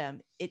called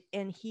them.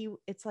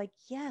 It's like,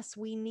 yes,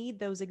 we need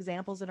those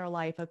examples in our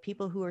life of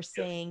people who are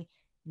saying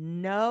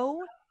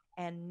no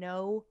and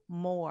no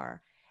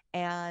more.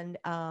 And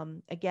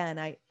again,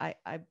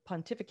 I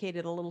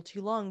pontificated a little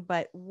too long,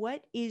 but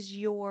what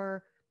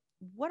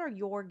are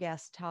your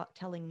guests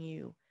telling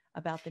you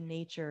about the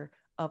nature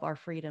of our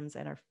freedoms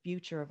and our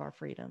future of our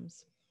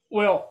freedoms?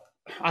 Well,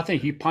 I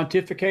think you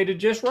pontificated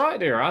just right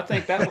there. I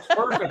think that was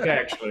perfect,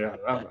 actually.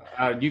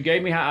 You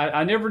gave me,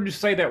 I never do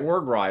say that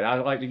word right. I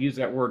like to use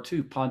that word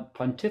too,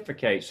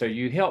 pontificate. So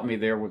you helped me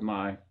there with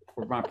my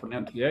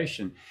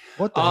pronunciation.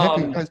 What the heck are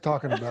you guys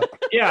talking about?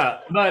 Yeah,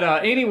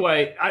 but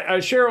anyway,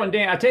 Cheryl and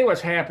Dan, I tell you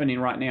what's happening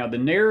right now. The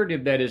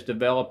narrative that is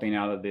developing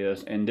out of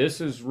this, and this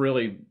is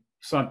really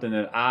something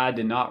that I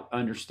did not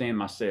understand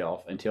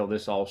myself until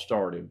this all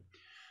started,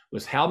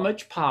 was how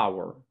much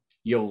power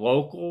your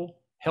local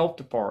health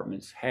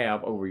departments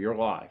have over your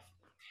life.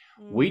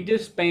 We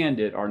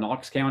disbanded our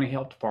Knox County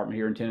Health Department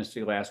here in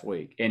Tennessee last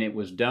week, and it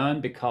was done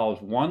because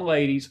one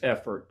lady's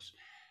efforts,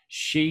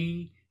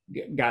 she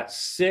got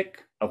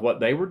sick of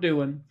what they were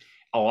doing.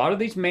 A lot of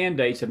these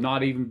mandates have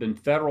not even been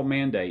federal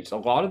mandates. A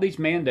lot of these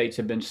mandates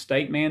have been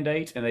state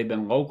mandates, and they've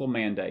been local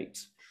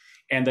mandates.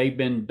 And they've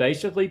been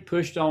basically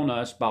pushed on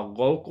us by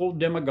local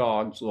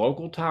demagogues,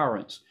 local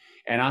tyrants.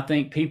 And I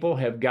think people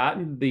have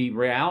gotten the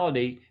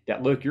reality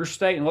that, look, your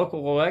state and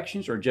local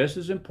elections are just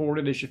as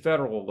important as your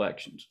federal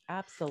elections.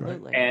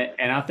 Absolutely.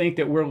 And I think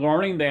that we're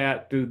learning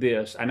that through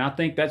this. And I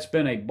think that's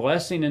been a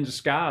blessing in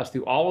disguise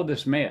through all of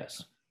this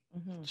mess.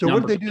 Mm-hmm. So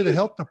what did they do to the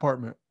health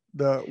department?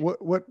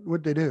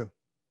 What they do?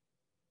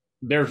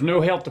 There's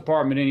no health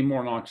department anymore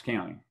in Knox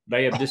County.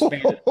 They have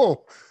disbanded.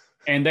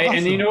 And awesome.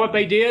 And you know what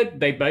they did?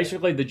 They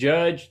basically, the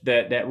judge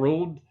that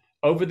ruled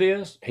over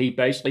this, he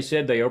basically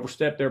said they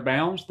overstepped their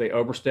bounds, they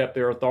overstepped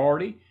their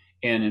authority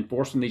in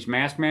enforcing these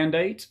mask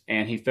mandates,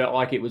 and he felt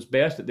like it was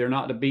best that there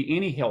not to be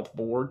any health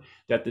board,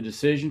 that the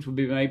decisions would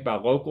be made by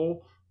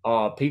local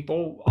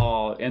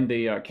people in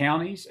the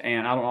counties.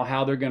 And I don't know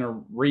how they're going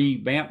to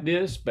revamp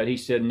this, but he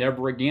said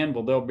never again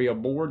will there be a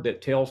board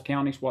that tells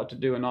counties what to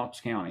do in Knox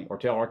County or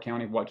tell our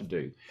county what to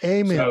do.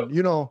 Amen.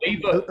 So,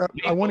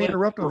 I want to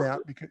interrupt on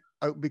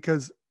that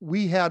because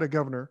we have a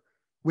governor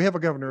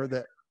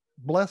that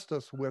blessed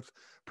us with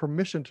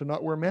permission to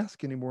not wear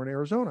masks anymore in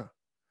Arizona.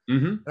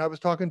 Mm-hmm. And I was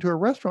talking to a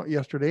restaurant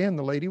yesterday, and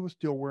the lady was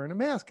still wearing a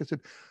mask. I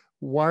said,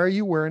 why are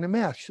you wearing a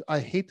mask? I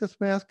hate this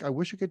mask. I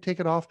wish I could take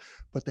it off,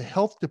 but the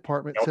health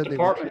department said they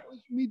would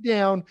close me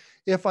down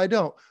if I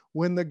don't.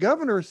 When the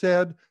governor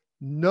said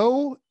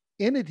no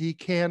entity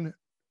can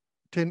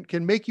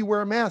make you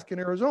wear a mask in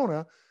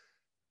Arizona,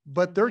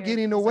 but they're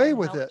getting away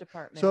with it.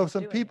 So if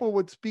some people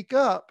would speak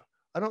up,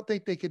 I don't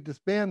think they could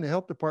disband the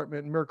health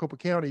department in Maricopa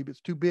County, but it's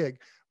too big,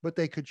 but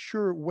they could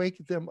sure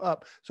wake them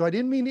up. So I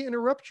didn't mean to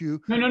interrupt you.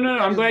 No.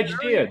 I'm glad you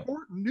did.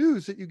 Important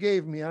news that you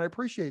gave me. And I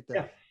appreciate that.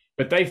 Yeah.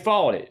 But they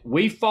fought it.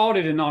 We fought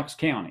it in Knox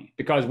County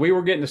because we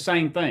were getting the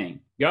same thing.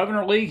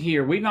 Governor Lee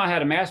here, we've not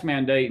had a mask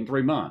mandate in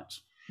 3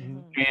 months.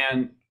 Mm-hmm.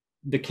 And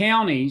the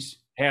counties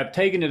have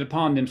taken it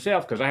upon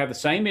themselves because I have the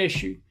same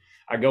issue.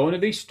 I go into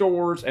these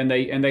stores and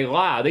they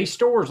lie. These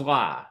stores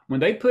lie. When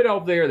they put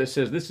out there that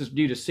says this is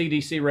due to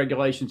CDC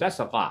regulations, that's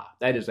a lie.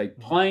 That is a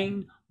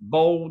plain,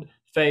 bold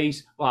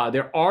face lie.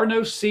 There are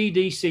no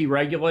CDC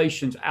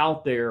regulations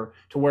out there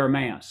to wear a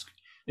mask.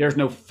 There's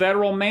no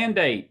federal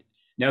mandate.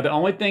 Now, the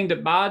only thing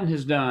that Biden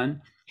has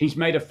done, he's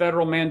made a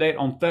federal mandate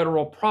on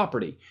federal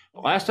property.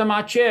 Last time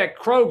I checked,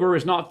 Kroger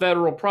is not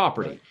federal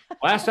property.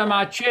 Last time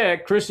I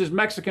checked, Chris's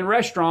Mexican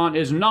restaurant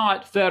is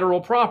not federal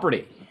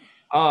property.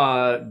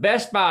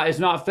 Best Buy is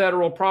not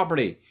federal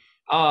property.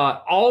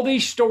 All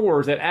these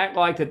stores that act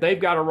like that they've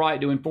got a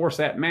right to enforce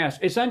that mask,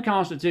 it's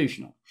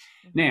unconstitutional.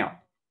 Now,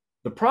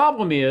 the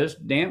problem is,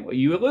 Dan, what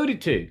you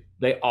alluded to,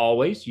 they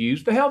always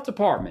use the health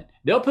department.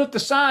 They'll put the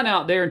sign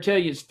out there and tell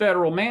you it's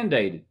federal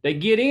mandated. They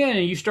get in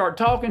and you start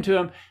talking to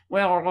them.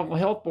 Well, our local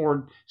health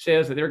board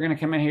says that they're going to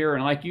come in here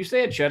and, like you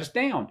said, shut us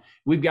down.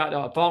 We've got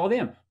to follow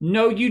them.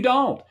 No, you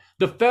don't.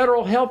 The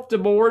federal health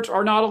boards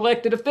are not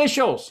elected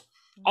officials.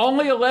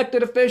 Only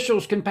elected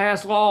officials can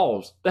pass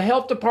laws. The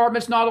health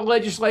department's not a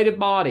legislative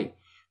body.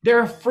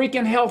 They're a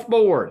freaking health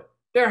board.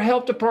 They're a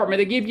health department.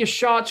 They give you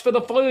shots for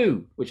the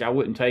flu, which I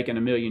wouldn't take in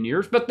a million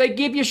years, but they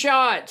give you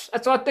shots.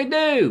 That's what they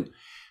do.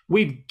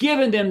 We've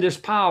given them this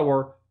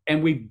power,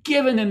 and we've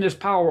given them this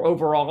power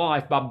over our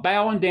life by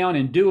bowing down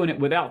and doing it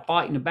without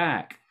fighting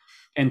back.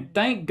 And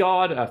thank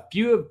God a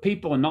few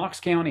people in Knox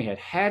County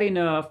had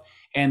enough,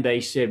 and they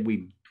said,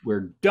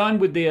 we're done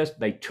with this.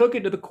 They took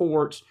it to the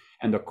courts.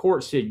 And the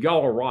court said,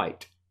 y'all are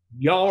right.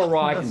 Y'all are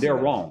right, and they're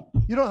wrong.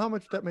 You know how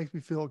much that makes me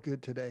feel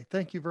good today.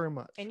 Thank you very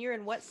much. And you're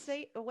in what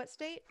state?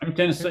 I'm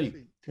Tennessee.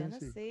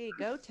 Tennessee.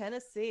 Go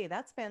Tennessee.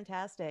 That's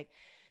fantastic.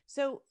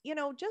 So,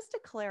 just to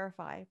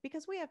clarify,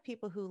 because we have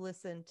people who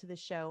listen to the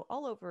show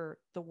all over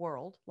the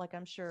world, like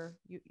I'm sure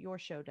your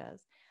show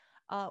does.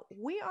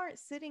 We aren't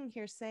sitting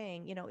here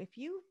saying,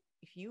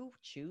 if you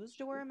choose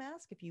to wear a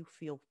mask, if you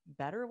feel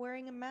better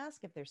wearing a mask,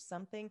 if there's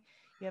something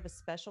you have a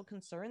special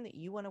concern that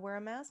you want to wear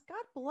a mask,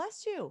 God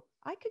bless you.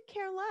 I could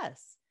care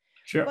less.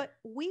 Sure. But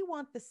we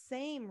want the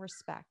same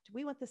respect.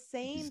 We want the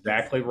same.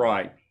 Exactly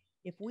right.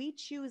 If we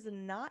choose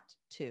not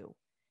to,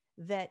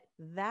 that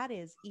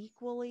is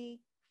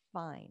equally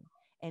fine.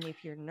 And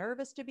if you're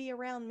nervous to be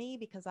around me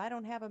because I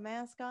don't have a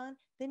mask on,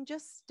 then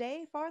just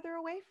stay farther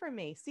away from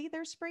me. See,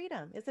 there's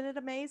freedom. Isn't it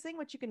amazing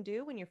what you can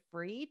do when you're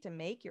free to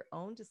make your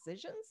own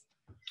decisions?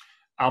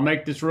 I'll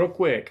make this real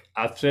quick.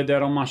 I've said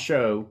that on my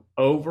show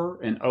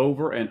over and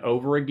over and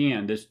over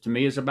again. This to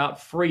me is about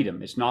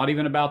freedom. It's not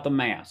even about the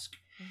mask.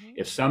 Mm-hmm.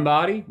 If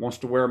somebody wants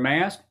to wear a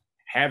mask,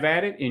 have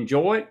at it,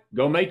 enjoy it,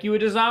 go make you a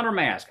designer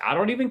mask. I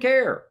don't even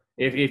care.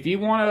 If you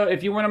want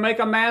to make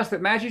a mask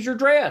that matches your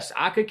dress,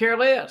 I could care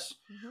less.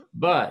 Mm-hmm.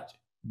 But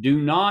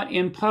do not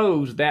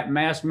impose that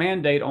mask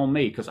mandate on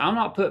me because I'm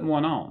not putting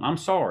one on. I'm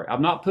sorry.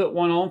 I've not put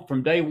one on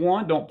from day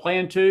one. Don't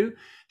plan to.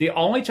 The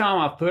only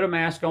time I've put a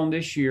mask on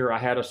this year, I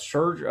had a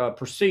short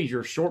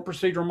procedure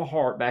on my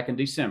heart back in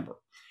December.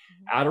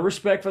 Mm-hmm. Out of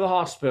respect for the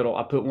hospital,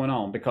 I put one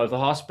on because the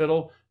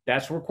hospital,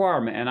 that's a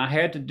requirement. And I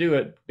had to do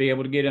it, be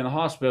able to get in the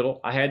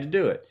hospital. I had to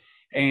do it.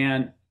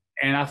 And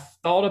I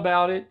thought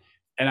about it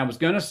and I was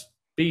going to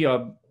be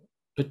a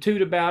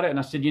patoot about it. And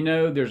I said,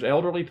 there's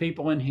elderly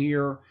people in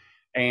here.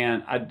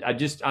 And I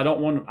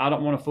don't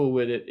want to fool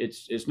with it.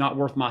 It's not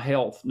worth my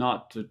health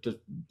not to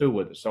fool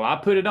with it. So I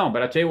put it on,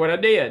 but I tell you what I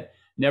did.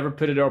 Never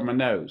put it over my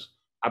nose.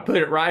 I put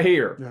it right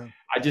here. Yeah.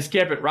 I just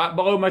kept it right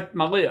below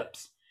my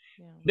lips.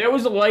 Yeah. There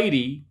was a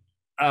lady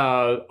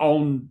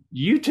on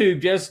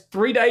YouTube just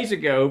 3 days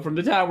ago from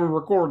the time we were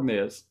recording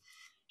this.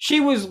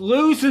 She was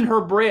losing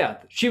her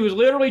breath. She was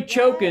literally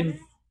choking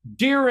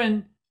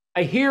during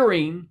a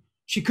hearing.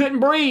 She couldn't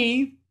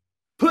breathe,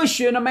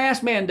 pushing a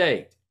mask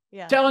mandate.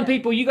 Telling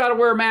people you got to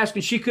wear a mask,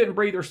 and she couldn't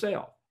breathe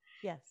herself.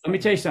 Yes. Let me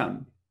tell you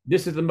something.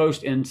 This is the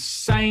most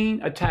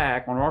insane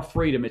attack on our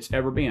freedom it's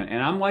ever been.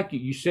 And I'm like you.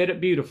 You said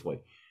it beautifully.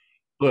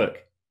 Look,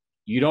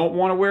 you don't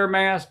want to wear a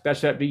mask.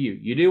 That's up to you.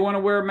 You do want to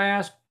wear a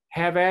mask.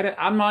 Have at it.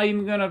 I'm not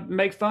even going to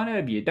make fun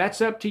of you.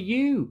 That's up to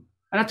you.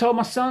 And I told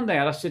my son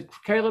that. I said,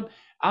 Caleb,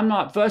 I'm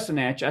not fussing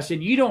at you. I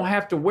said, you don't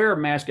have to wear a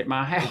mask at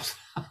my house.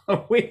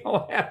 We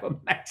don't have a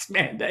mask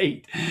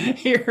mandate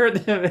here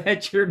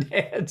at your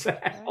dad's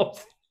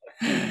house.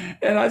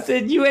 And I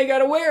said, you ain't got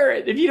to wear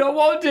it if you don't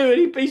want to.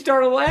 And he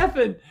started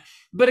laughing.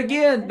 But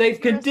again,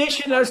 they've You're a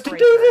conditioned us to do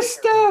spellbreaker. this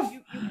stuff.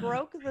 You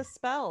broke the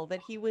spell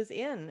that he was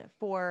in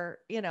for,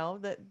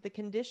 the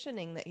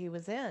conditioning that he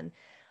was in.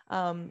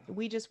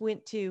 We just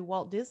went to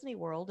Walt Disney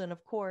World. And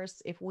of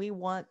course, if we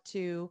want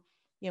to,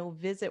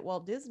 visit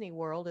Walt Disney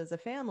World as a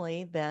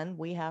family, then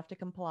we have to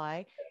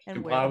comply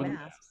and wear the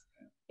masks.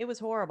 It was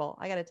horrible.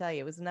 I got to tell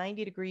you, it was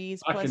 90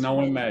 degrees. I can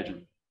only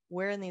imagine.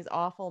 Wearing these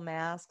awful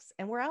masks,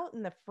 and we're out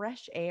in the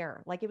fresh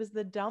air. Like, it was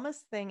the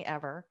dumbest thing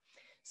ever.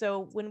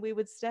 So when we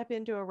would step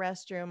into a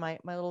restroom, my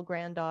little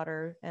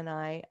granddaughter and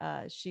I,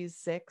 she's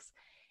 6,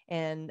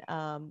 and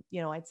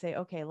I'd say,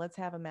 okay, let's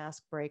have a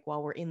mask break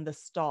while we're in the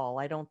stall.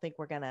 I don't think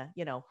we're gonna,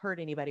 hurt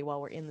anybody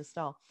while we're in the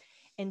stall.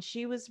 And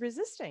she was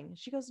resisting.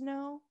 She goes,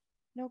 no,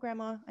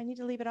 grandma, I need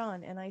to leave it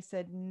on. And I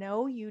said,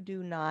 no, you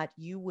do not.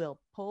 You will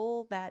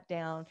pull that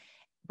down,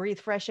 breathe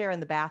fresh air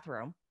in the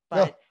bathroom.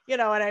 But you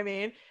know what I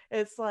mean?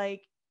 It's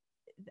like,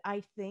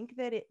 I think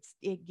that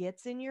it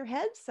gets in your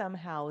head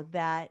somehow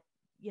that,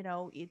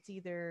 it's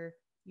either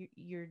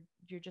you're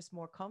just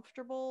more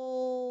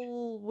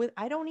comfortable with,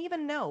 I don't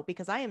even know,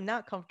 because I am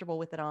not comfortable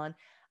with it on.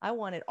 I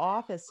want it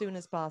off as soon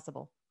as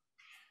possible.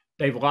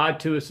 They've lied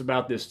to us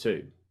about this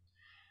too.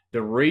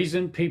 The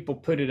reason people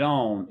put it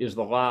on is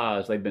the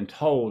lies they've been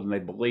told, and they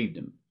believed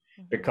them,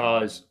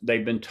 because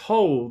they've been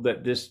told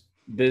that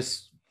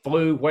this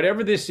flu,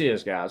 whatever this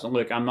is, guys. And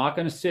look, I'm not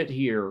going to sit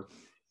here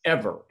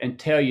ever and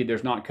tell you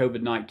there's not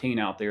COVID-19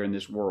 out there in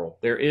this world.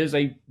 There is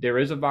a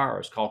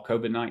virus called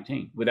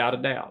COVID-19, without a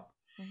doubt.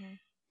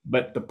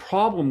 But the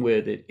problem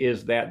with it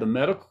is that the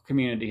medical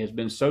community has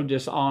been so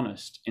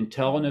dishonest in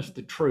telling us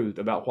the truth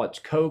about what's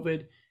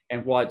COVID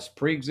and what's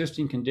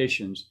pre-existing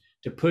conditions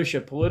to push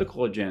a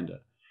political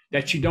agenda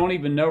that you don't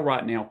even know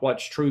right now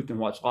what's truth and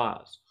what's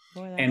lies.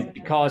 And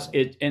because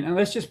and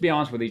let's just be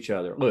honest with each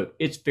other. Look,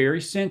 it's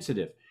very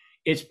sensitive.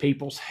 It's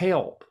people's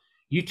health.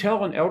 You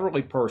tell an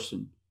elderly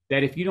person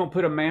that if you don't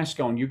put a mask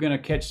on, you're going to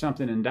catch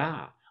something and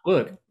die.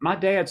 Look, my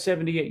dad's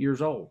 78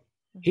 years old.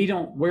 He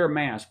don't wear a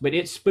mask, but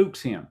it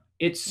spooks him.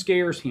 It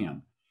scares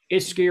him.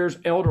 It scares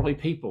elderly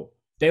people.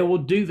 They will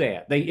do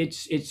that.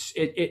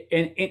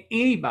 And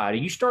anybody,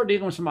 you start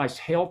dealing with somebody's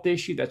health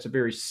issue, that's a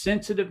very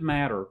sensitive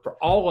matter for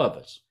all of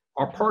us,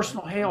 our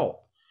personal health.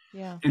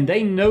 Yeah. And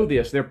they know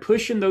this. They're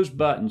pushing those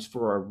buttons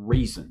for a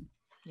reason.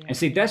 Yeah. And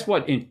see, that's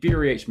what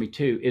infuriates me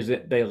too, is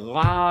that the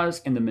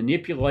lies and the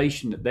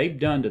manipulation that they've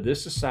done to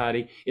this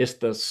society is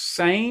the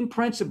same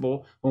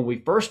principle when we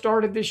first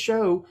started this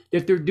show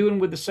that they're doing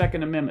with the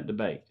Second Amendment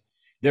debate.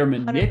 They're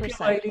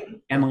manipulating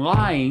 100%. and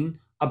lying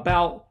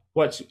about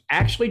what's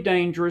actually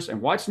dangerous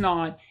and what's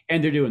not,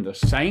 and they're doing the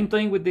same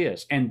thing with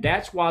this. And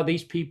that's why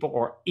these people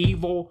are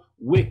evil,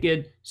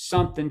 wicked,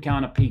 something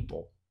kind of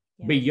people,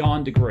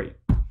 beyond degree.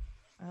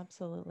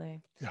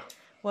 Absolutely. Yeah.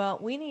 Well,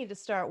 we need to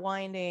start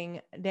winding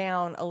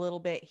down a little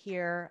bit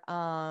here.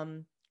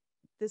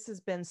 This has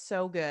been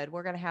so good.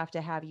 We're going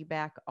to have you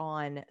back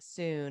on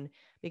soon,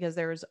 because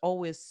there's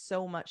always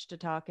so much to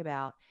talk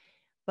about.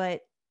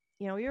 But,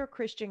 you're a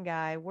Christian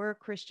guy. We're a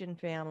Christian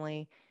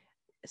family.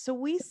 So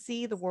we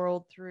see the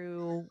world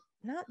through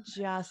not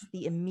just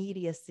the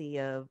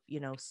immediacy of,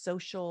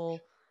 social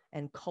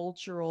and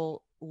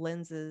cultural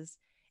lenses,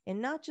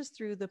 and not just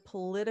through the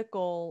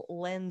political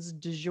lens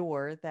du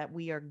jour that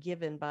we are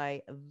given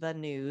by the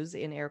news,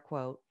 in air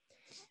quote,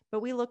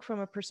 but we look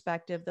from a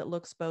perspective that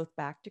looks both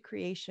back to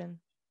creation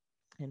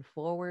and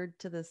forward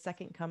to the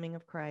second coming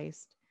of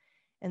Christ.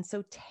 And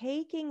so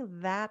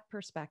taking that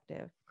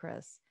perspective,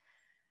 Chris,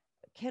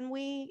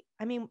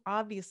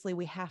 obviously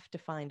we have to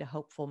find a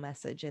hopeful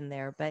message in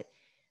there, but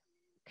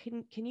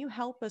can you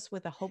help us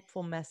with a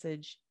hopeful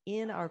message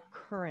in our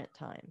current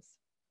times?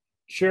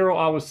 Cheryl,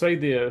 I would say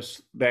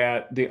this,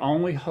 that the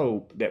only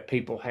hope that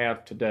people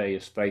have today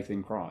is faith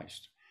in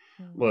Christ.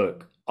 Mm-hmm.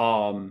 Look,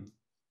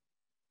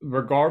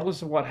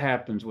 regardless of what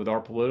happens with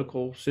our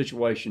political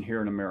situation here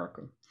in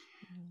America,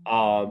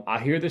 I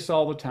hear this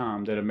all the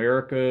time, that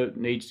America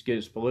needs to get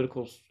its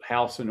political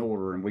house in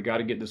order, and we got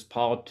to get this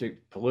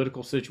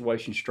political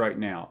situation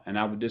straightened out. And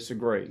I would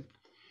disagree.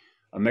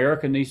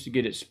 America needs to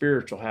get its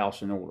spiritual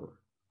house in order.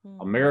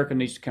 Mm-hmm. America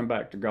needs to come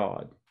back to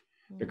God.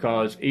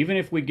 Because even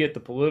if we get the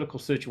political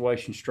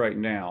situation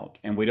straightened out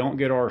and we don't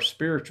get our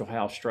spiritual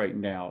house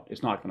straightened out,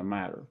 it's not going to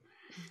matter,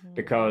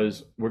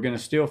 because we're going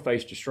to still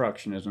face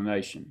destruction as a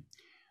nation.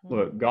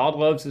 Look, God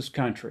loves this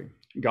country.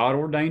 God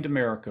ordained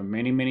America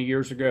many, many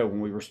years ago when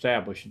we were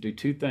established to do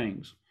two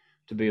things: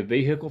 to be a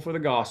vehicle for the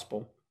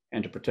gospel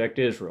and to protect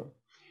Israel.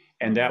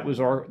 And that was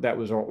our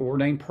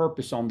ordained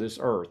purpose on this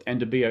earth, and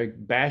to be a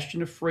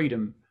bastion of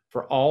freedom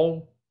for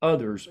all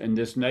others in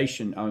this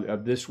nation,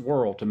 of this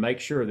world, to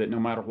make sure that no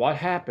matter what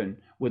happened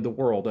with the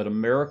world, that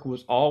America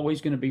was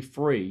always going to be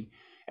free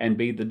and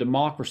be the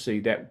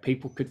democracy that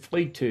people could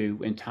flee to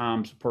in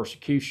times of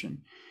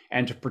persecution,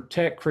 and to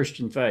protect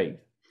Christian faith.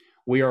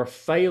 We are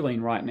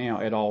failing right now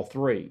at all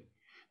three,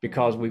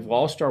 because we've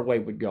lost our way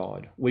with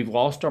God. We've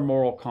lost our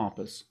moral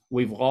compass.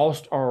 We've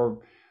lost our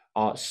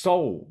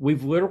soul.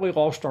 We've literally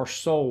lost our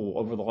soul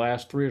over the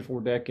last 3 or 4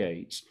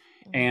 decades.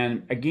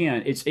 And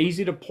again, it's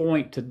easy to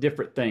point to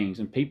different things,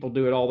 and people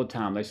do it all the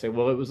time. They say,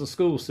 well, it was the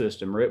school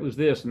system, or it was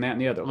this and that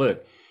and the other.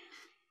 Look,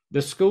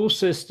 the school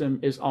system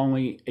is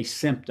only a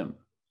symptom.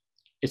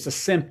 It's a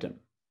symptom.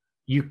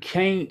 You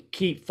can't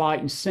keep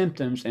fighting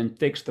symptoms and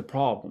fix the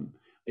problem.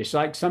 It's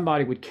like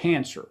somebody with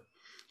cancer.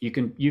 You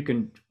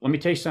can, let me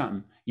tell you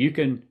something. You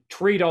can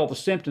treat all the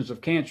symptoms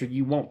of cancer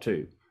you want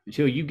to.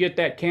 Until you get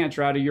that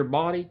cancer out of your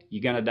body,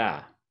 you're going to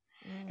die.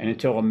 And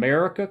until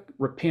America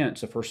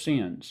repents of her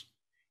sins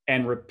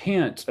and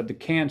repents of the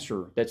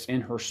cancer that's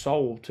in her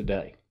soul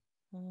today,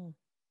 I'm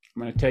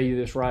going to tell you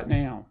this right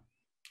now.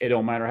 It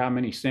don't matter how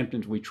many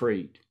symptoms we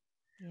treat.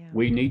 Yeah.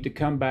 We need to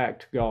come back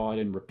to God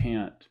and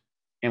repent.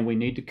 And we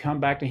need to come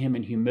back to him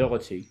in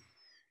humility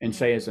and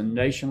say, as a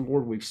nation,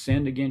 Lord, we've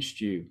sinned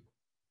against you.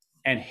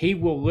 And he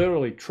will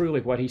literally,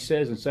 truly, what he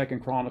says in 2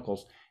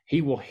 Chronicles,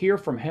 he will hear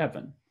from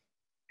heaven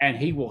and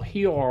he will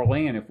heal our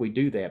land if we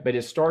do that. But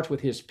it starts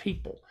with his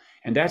people.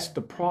 And that's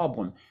the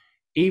problem.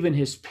 Even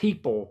his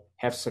people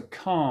have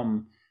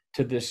succumbed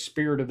to this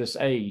spirit of this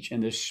age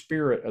and this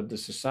spirit of the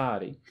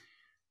society.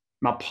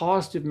 My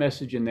positive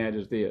message in that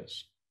is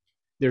this.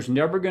 There's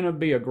never going to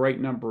be a great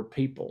number of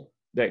people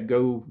that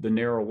go the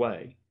narrow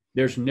way.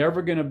 There's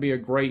never going to be a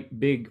great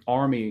big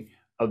army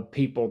of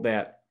people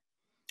that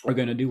are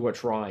going to do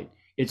what's right.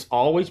 It's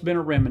always been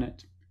a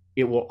remnant.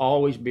 It will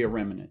always be a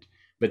remnant.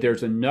 But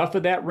there's enough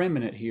of that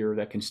remnant here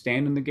that can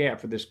stand in the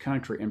gap for this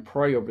country and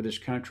pray over this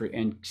country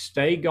and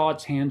stay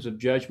God's hands of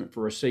judgment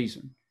for a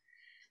season.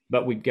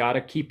 But we've got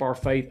to keep our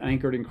faith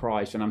anchored in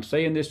Christ. And I'm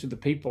saying this to the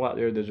people out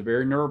there that are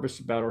very nervous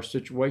about our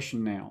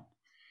situation now.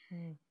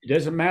 It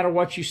doesn't matter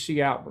what you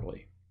see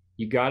outwardly.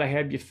 You got to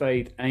have your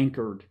faith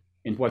anchored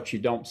in what you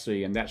don't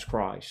see, and that's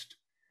Christ.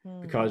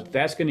 Because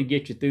that's going to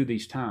get you through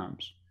these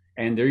times.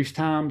 And these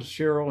times,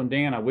 Cheryl and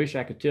Dan, I wish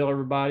I could tell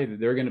everybody that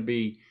they're going to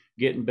be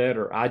getting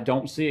better. I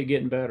don't see it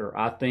getting better.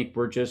 I think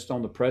we're just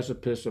on the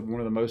precipice of one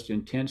of the most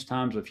intense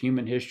times of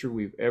human history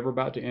we've ever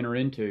about to enter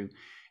into.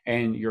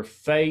 And your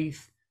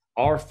faith,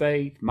 our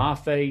faith, my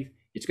faith,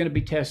 it's going to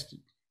be tested.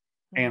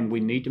 And we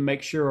need to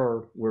make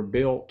sure we're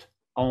built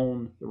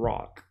on the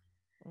rock.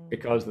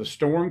 Because the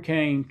storm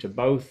came to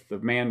both the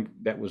man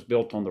that was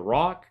built on the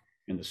rock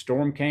and the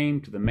storm came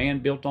to the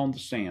man built on the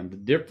sand. The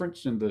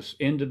difference in the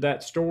end of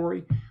that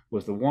story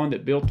was the one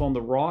that built on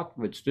the rock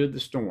withstood the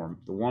storm.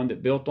 The one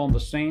that built on the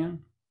sand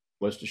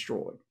was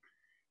destroyed.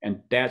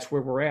 And that's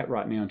where we're at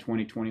right now in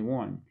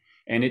 2021.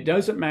 And it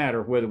doesn't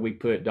matter whether we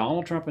put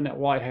Donald Trump in that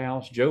White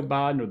House, Joe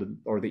Biden,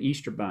 or the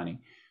Easter Bunny.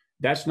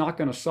 That's not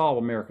going to solve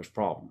America's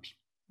problems.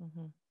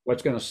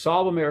 What's going to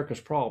solve America's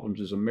problems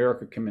is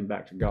America coming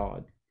back to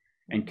God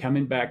and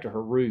coming back to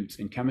her roots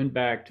and coming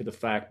back to the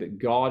fact that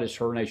God is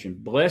her nation.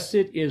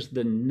 Blessed is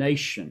the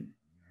nation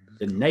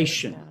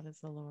God is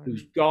the Lord.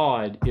 Whose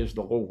God is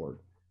the Lord.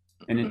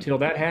 And until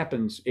that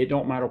happens, it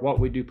don't matter what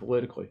we do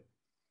politically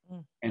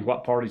and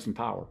what party's in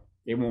power.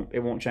 It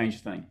won't change a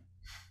thing.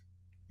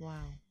 Wow.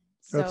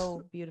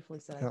 So beautifully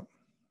said.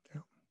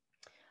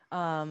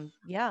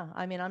 Yeah.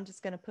 I mean, I'm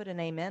just going to put an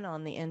amen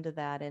on the end of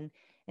that. And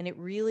it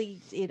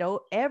really,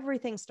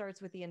 everything starts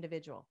with the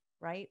individual,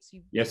 right? So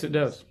yes, it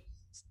does.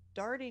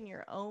 Start in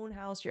your own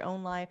house, your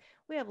own life.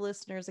 We have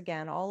listeners,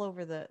 again, all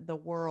over the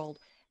world.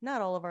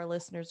 Not all of our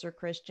listeners are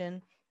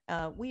Christian.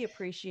 We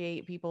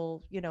appreciate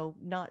people,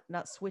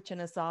 not switching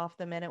us off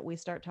the minute we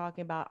start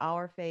talking about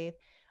our faith.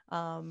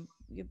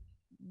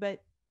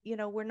 But,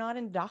 we're not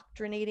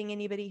indoctrinating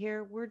anybody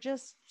here. We're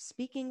just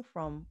speaking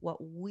from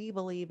what we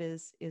believe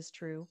is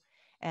true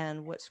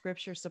and what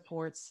Scripture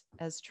supports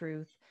as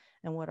truth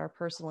and what our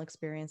personal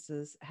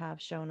experiences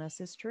have shown us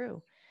is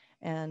true.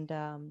 And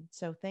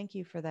so thank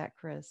you for that,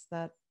 Chris.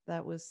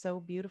 That was so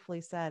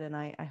beautifully said. And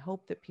I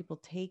hope that people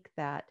take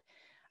that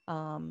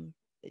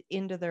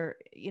into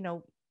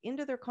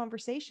their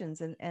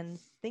conversations and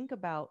think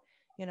about,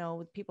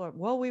 people are,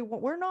 well,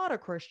 we're not a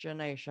Christian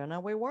nation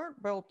and we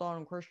weren't built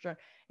on Christian,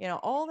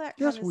 all that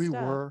kind of stuff. Yes, we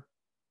were.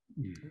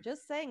 I'm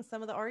just saying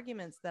some of the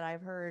arguments that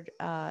I've heard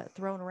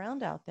thrown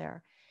around out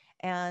there.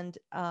 And,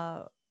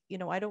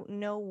 I don't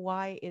know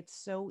why it's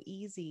so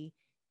easy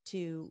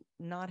to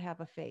not have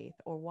a faith,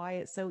 or why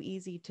it's so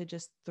easy to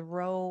just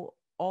throw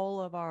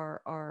all of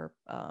our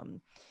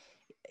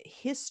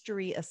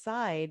history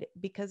aside.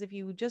 Because if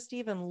you just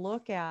even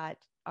look at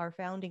our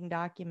founding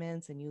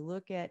documents and you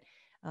look at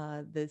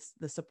the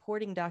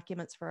supporting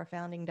documents for our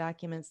founding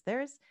documents,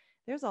 there's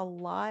a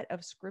lot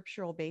of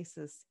scriptural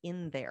basis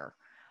in there.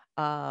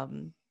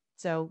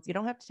 So you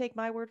don't have to take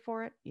my word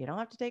for it. You don't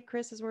have to take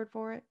Chris's word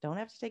for it. Don't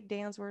have to take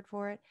Dan's word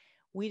for it.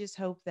 We just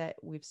hope that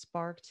we've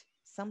sparked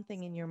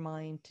something in your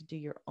mind to do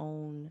your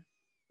own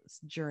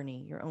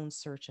journey, your own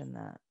search in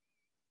that.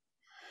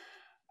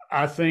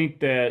 I think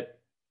that,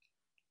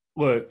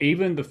 look,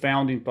 even the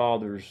founding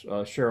fathers,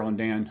 Cheryl and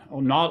Dan,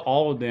 not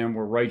all of them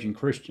were raging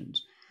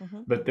Christians,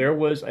 but there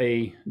was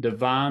a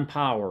divine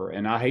power.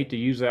 And I hate to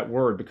use that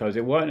word because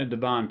it wasn't a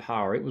divine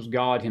power. It was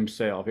God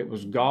himself. It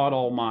was God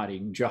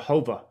Almighty,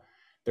 Jehovah,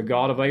 the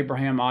God of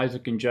Abraham,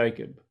 Isaac, and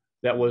Jacob,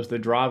 that was the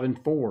driving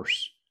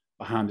force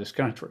behind this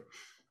country.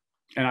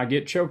 And I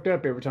get choked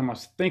up every time I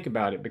think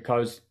about it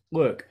because,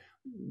 look,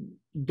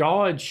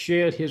 God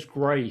shed his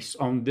grace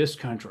on this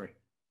country.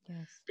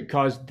 Yes.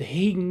 Because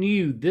he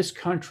knew this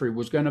country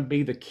was going to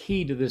be the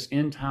key to this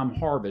end time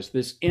harvest,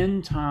 this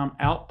end time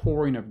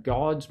outpouring of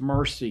God's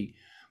mercy,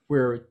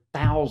 where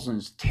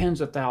thousands, tens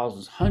of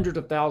thousands, hundreds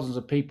of thousands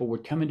of people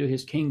would come into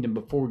his kingdom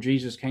before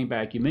Jesus came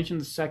back. You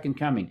mentioned the second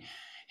coming,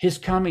 his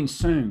coming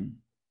soon.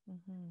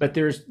 But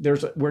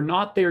we're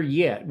not there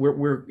yet.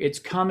 It's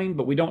coming,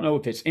 but we don't know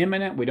if it's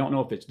imminent. We don't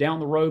know if it's down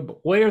the road. But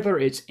whether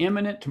it's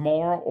imminent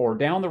tomorrow or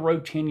down the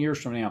road 10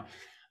 years from now,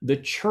 the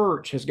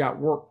church has got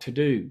work to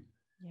do.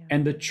 Yeah.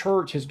 And the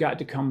church has got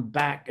to come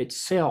back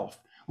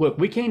itself. Look,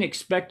 we can't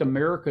expect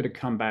America to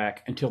come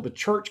back until the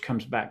church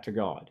comes back to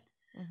God.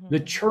 The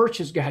church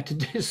has got to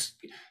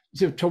just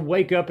to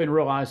wake up and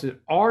realize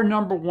that our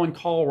number one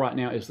call right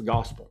now is the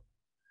gospel.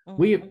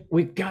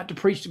 We've got to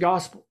preach the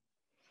gospel.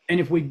 And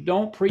if we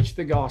don't preach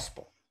the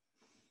gospel,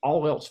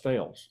 all else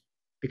fails,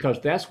 because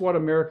that's what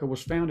America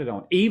was founded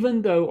on.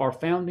 Even though our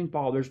founding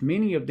fathers,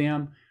 many of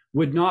them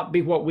would not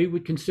be what we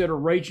would consider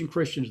raging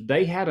Christians,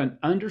 they had an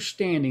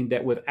understanding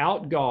that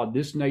without God,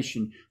 this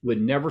nation would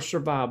never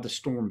survive the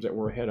storms that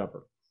were ahead of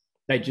her.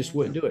 They just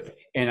wouldn't do it.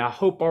 And I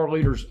hope our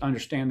leaders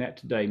understand that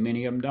today.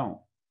 Many of them don't,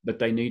 but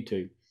they need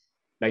to.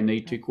 They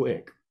need to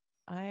quick.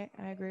 I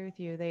agree with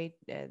you.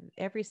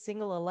 Every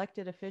single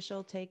elected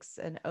official takes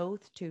an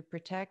oath to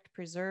protect,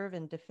 preserve,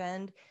 and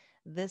defend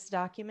this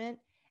document.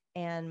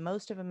 And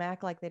most of them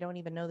act like they don't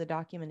even know the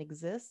document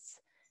exists.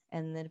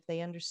 And that if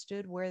they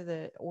understood where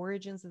the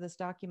origins of this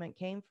document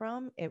came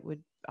from, it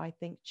would, I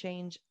think,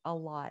 change a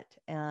lot.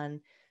 And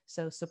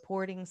so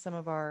supporting some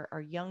of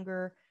our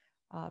younger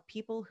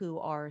people who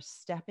are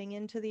stepping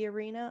into the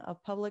arena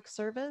of public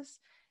service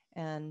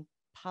and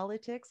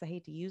politics. I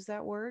hate to use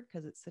that word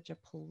because it's such a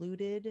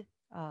polluted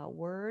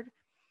word.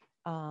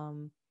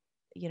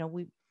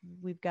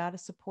 We've got to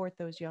support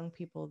those young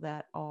people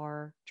that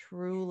are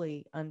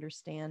truly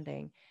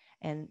understanding.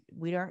 And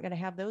we aren't going to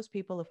have those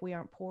people if we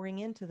aren't pouring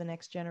into the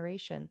next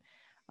generation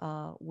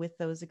with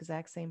those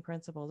exact same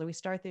principles. We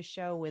start this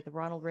show with a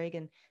Ronald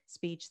Reagan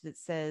speech that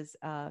says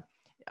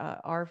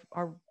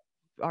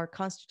our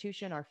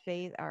Constitution, our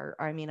faith, our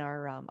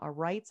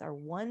rights are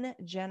one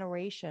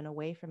generation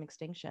away from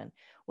extinction.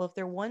 Well, if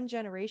they're one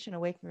generation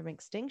away from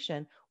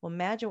extinction, well,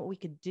 imagine what we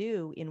could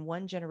do in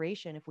one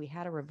generation if we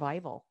had a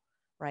revival,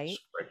 right? That's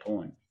a great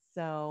point.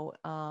 So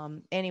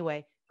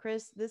anyway,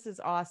 Chris, this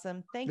is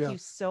awesome. Thank you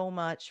so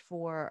much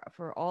for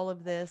all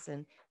of this,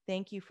 and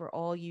thank you for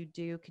all you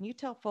do. Can you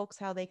tell folks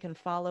how they can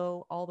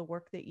follow all the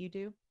work that you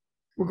do?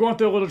 We're going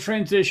through a little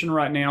transition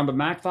right now. The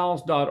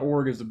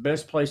MacFiles.org is the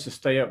best place to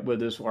stay up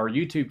with us. Our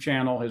YouTube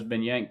channel has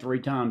been yanked 3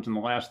 times in the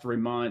last 3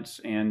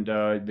 months, and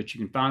but you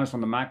can find us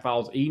on the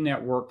MacFiles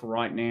e-network for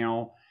right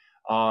now.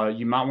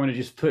 You might want to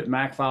just put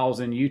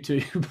MacFiles in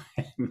YouTube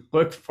and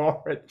look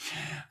for it,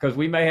 because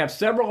we may have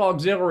several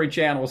auxiliary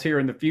channels here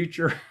in the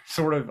future,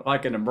 sort of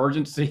like an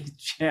emergency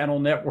channel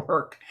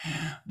network.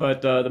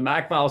 But the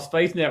MacFiles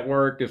Faith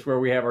Network is where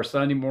we have our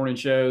Sunday morning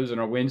shows and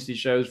our Wednesday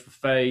shows for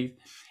faith.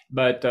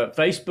 But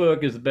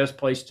Facebook is the best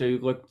place to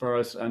look for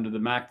us under the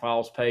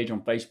MacFiles page on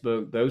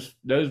Facebook. Those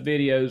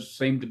videos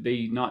seem to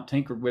be not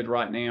tinkered with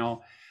right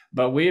now.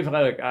 But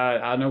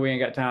I know we ain't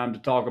got time to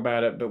talk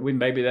about it, but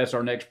maybe that's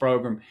our next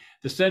program.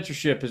 The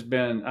censorship has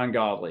been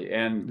ungodly,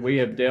 and we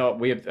have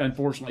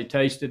unfortunately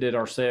tasted it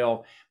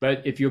ourselves.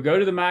 But if you'll go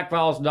to the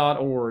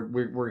MacFiles.org,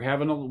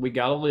 we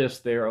got a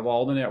list there of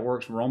all the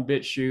networks. We're on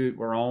BitChute,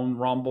 we're on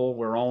Rumble,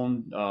 we're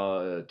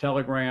on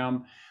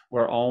Telegram,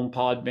 we're on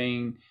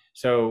Podbean.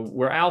 So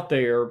we're out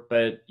there,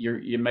 but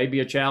you may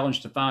be a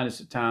challenge to find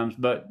us at times,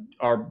 but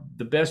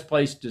the best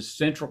place to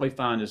centrally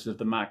find us is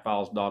the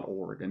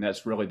MacFiles.org, and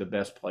that's really the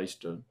best place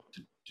to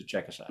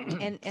check us out.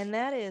 And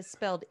that is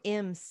spelled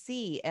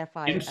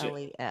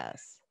MCFILES.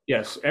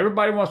 Yes,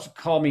 everybody wants to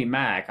call me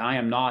Mac. I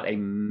am not a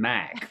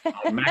Mac.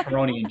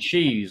 Macaroni and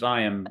cheese.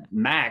 I am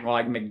Mac,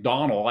 like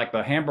McDonald's, like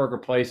the hamburger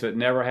place that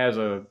never has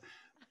a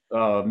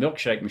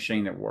milkshake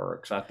machine that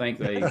works. I think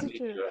they need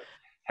to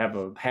have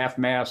a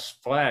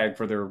half-mast flag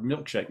for their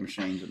milkshake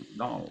machines at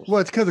McDonald's. Well,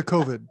 it's because of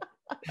COVID.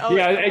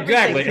 Yeah,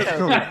 exactly.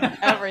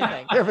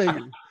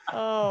 Everything.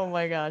 Oh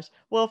my gosh.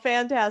 Well,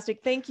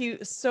 fantastic. Thank you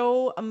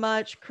so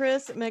much,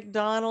 Chris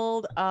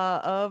McDonald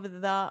of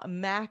the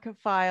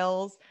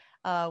MacFiles.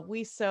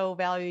 We so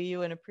value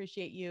you and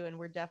appreciate you, and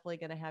we're definitely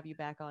going to have you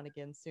back on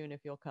again soon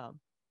if you'll come.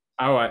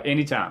 All right,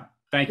 anytime.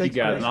 Thank you,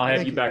 guys, and I'll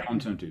have you back on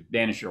soon too.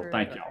 Dan and Cheryl,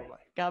 thank you.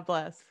 God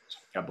bless.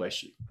 God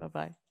bless you.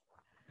 Bye-bye.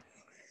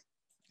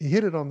 He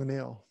hit it on the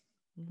nail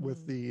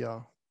with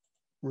the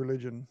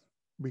religion,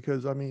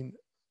 because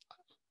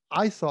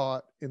I saw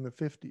it in the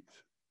 50s,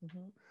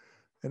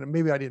 and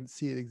maybe I didn't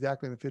see it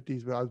exactly in the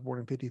 50s, but I was born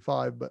in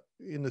 55. But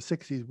in the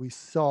 60s, we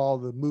saw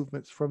the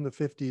movements from the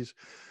 50s,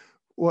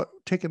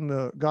 taking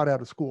the God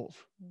out of schools,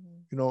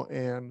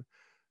 and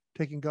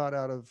taking God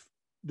out of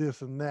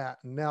this and that.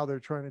 And now they're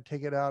trying to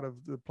take it out of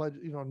the pledge,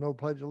 no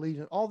pledge of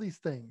allegiance, all these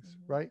things,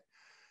 right?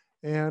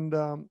 And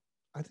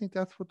I think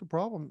that's what the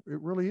problem, it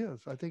really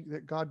is. I think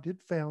that God did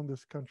found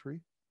this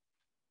country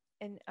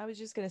And I was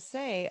just going to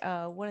say,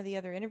 one of the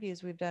other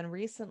interviews we've done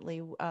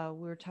recently, we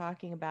were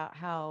talking about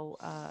how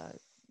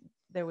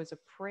there was a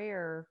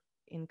prayer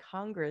in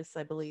Congress,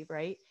 I believe,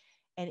 right?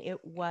 And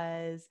it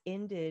was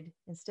ended,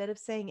 instead of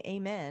saying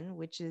amen,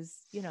 which is,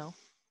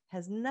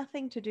 has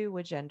nothing to do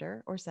with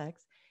gender or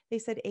sex, they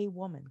said a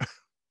woman.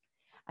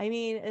 I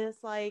mean,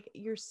 it's like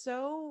you're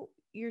so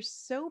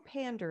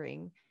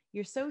pandering,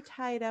 you're so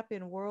tied up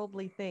in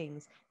worldly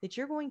things that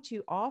you're going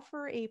to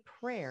offer a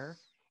prayer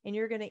and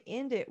you're going to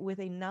end it with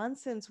a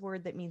nonsense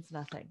word that means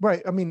nothing.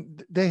 Right. I mean,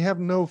 they have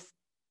no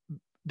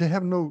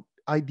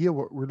idea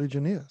what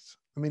religion is.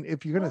 I mean,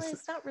 if you're going to,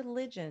 it's not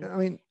religion. I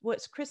mean,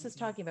 what Chris is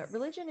talking about,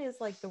 religion is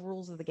like the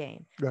rules of the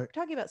game. Right. We're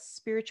talking about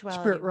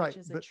spirituality, right. which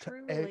is a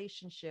true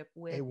relationship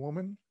with a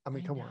woman. I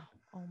mean, come on.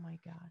 Oh my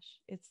gosh.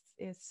 It's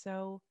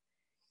so,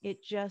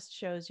 it just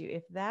shows you,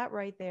 if that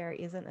right there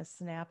isn't a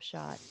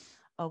snapshot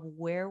of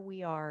where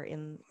we are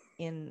in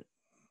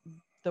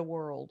the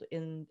world,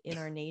 in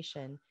our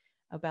nation,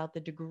 about the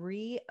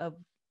degree of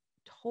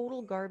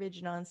total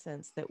garbage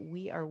nonsense that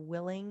we are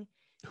willing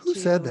Who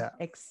said that?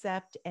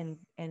 accept and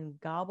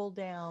gobble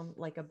down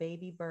like a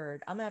baby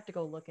bird. I'm gonna have to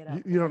go look it up.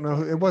 You don't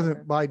know. It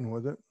wasn't Biden,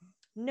 was it?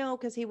 No,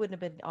 because he wouldn't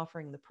have been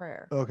offering the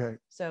prayer. Okay.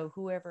 So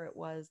whoever it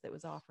was that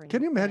was offering.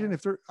 Can you imagine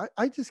if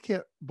I just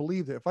can't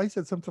believe that if I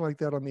said something like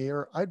that on the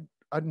air,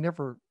 I'd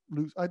never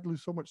lose. I'd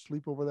lose so much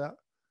sleep over that.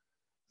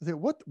 I said,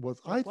 what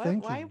was I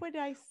thinking? Why would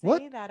I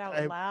say that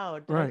out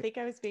loud? Did right. I think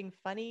I was being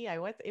funny?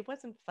 It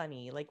wasn't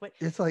funny. Like what?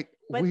 It's like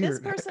But weird. This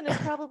person is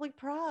probably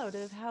proud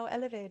of how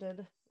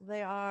elevated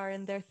they are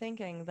in their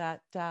thinking, that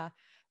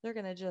they're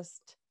going to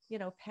just,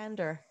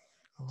 pander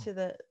to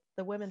the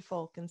women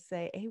folk and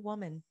say, "Hey,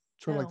 woman."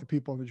 Sort of like the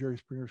people on the Jerry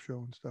Springer show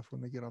and stuff when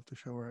they get off the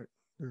show, right?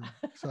 They're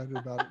excited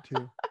about it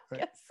too.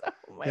 Right? Yes.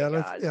 Oh my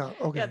gosh.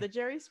 Okay. Yeah, the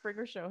Jerry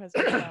Springer show has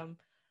become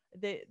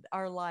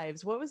our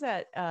lives. What was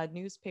that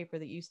newspaper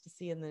that you used to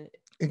see in the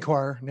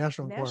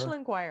National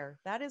Enquirer?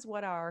 That is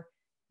what our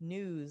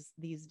news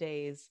these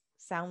days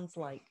sounds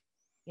like.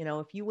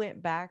 If you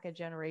went back a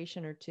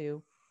generation or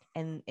two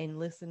and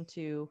listened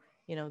to,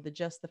 the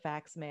Just the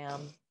Facts Ma'am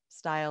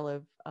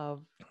style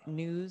of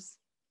news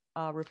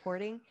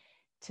reporting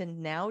to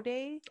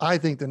nowadays. I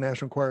think the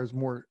National Enquirer is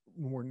more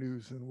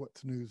news than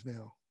what's news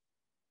now.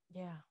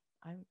 Yeah,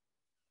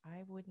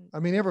 I wouldn't. I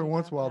mean, every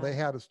once in a while they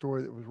had a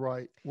story that was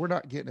right. We're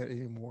not getting it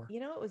anymore.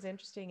 What was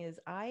interesting is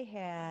I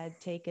had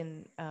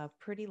taken a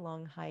pretty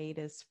long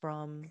hiatus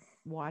from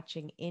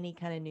watching any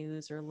kind of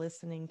news or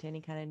listening to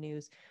any kind of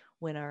news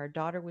when our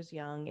daughter was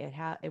young.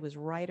 It was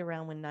right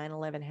around when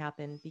 9/11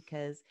 happened,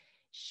 because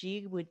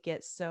she would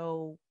get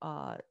so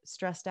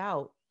stressed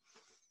out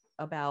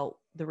about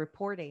the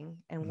reporting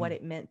and what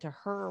it meant to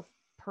her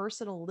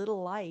personal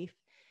little life,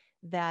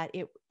 that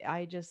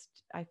I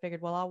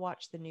figured, well, I'll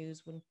watch the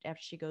news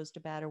after she goes to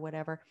bed or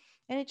whatever.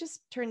 And it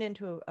just turned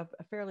into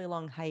a fairly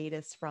long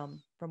hiatus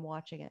from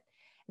watching it.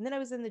 And then I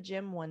was in the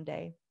gym one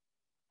day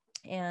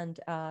and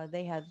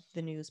they had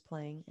the news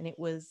playing, and it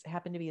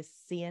happened to be a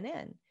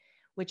CNN,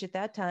 which at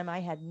that time I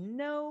had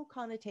no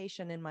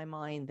connotation in my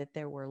mind that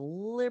there were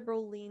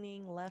liberal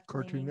leaning, left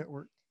Cartoon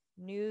Network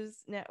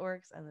news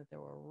networks, and that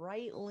there were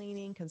right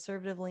leaning,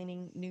 conservative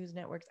leaning news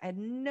networks. I had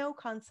no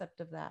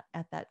concept of that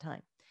at that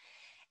time.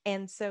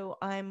 And so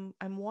I'm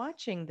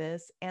watching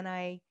this, and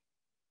I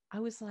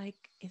was like,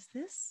 is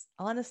this,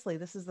 honestly,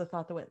 this is the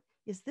thought that went,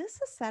 is this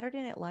a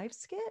Saturday Night Live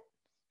skit?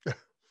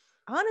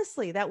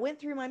 Honestly, that went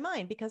through my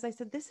mind, because I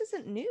said, this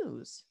isn't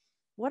news.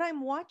 What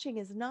I'm watching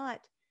is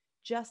not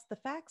Just the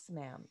Facts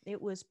Ma'am.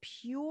 It was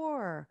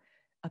pure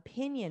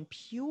opinion,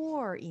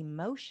 pure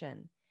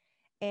emotion.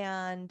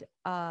 And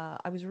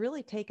I was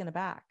really taken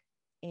aback.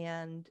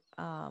 And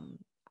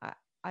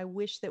I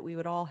wish that we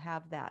would all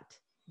have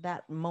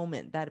that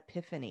moment, that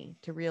epiphany,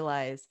 to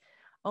realize,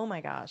 oh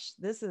my gosh,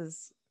 this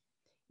is,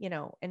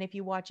 and if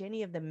you watch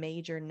any of the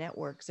major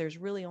networks, there's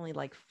really only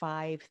like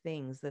 5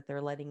 things that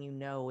they're letting you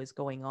know is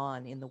going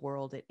on in the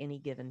world at any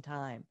given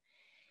time.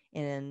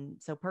 And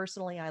so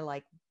personally, I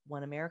like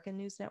One American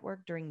News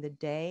Network. During the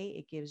day,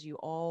 it gives you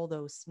all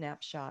those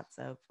snapshots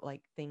of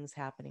like things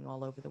happening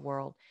all over the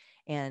world.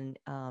 And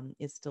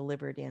it's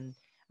delivered in,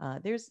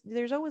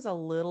 there's always a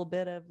little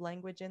bit of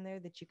language in there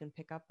that you can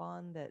pick up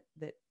on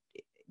that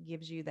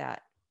gives you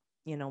that,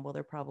 well,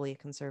 they're probably a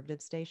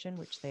conservative station,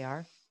 which they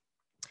are.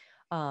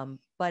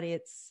 But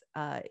it's,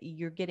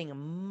 you're getting a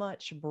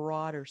much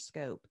broader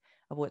scope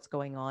of what's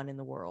going on in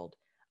the world.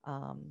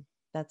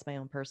 That's my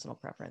own personal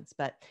preference.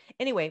 But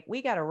anyway,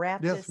 we got to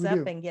wrap this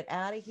up and get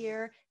out of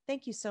here.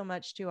 Thank you so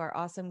much to our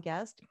awesome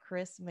guest,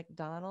 Chris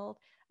McDonald.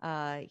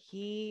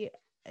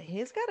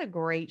 He's got a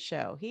great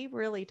show. He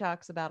really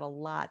talks about a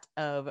lot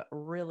of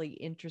really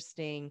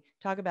interesting,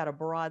 talk about a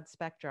broad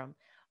spectrum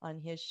on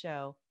his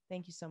show.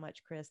 Thank you so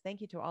much, Chris. Thank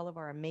you to all of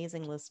our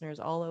amazing listeners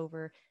all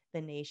over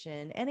the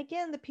nation. And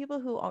again, the people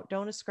who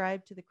don't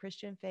ascribe to the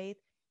Christian faith,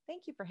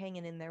 thank you for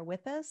hanging in there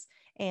with us.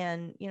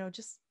 And,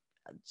 just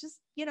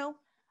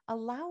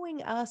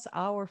allowing us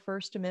our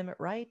First Amendment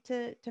right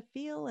to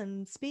feel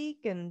and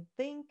speak and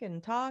think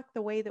and talk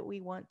the way that we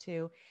want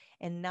to,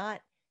 and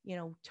not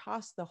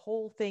toss the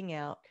whole thing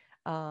out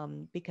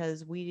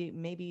because we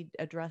maybe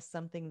address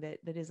something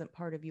that isn't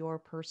part of your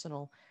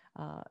personal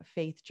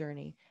faith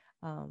journey.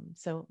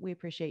 So we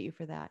appreciate you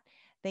for that.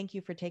 Thank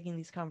you for taking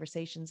these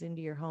conversations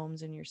into your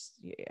homes and your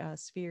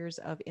spheres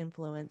of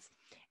influence.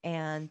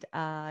 And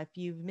if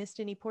you've missed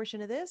any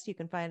portion of this, you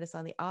can find us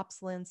on the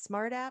OpsLens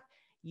Smart app,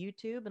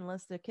 YouTube,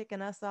 unless they're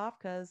kicking us off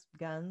because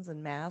guns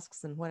and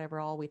masks and whatever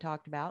all we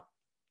talked about.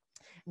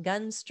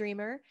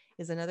 Gunstreamer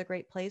is another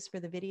great place for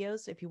the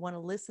videos. If you want to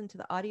listen to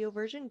the audio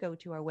version, go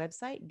to our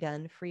website,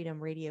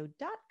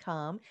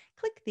 gunfreedomradio.com.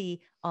 Click the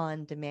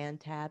On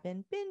Demand tab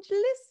and binge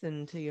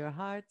listen to your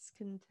heart's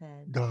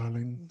content.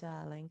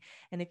 Darling.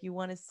 And if you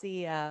want to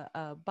see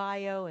a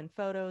bio and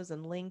photos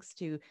and links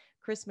to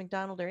Chris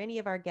McDonald or any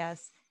of our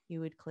guests, you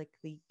would click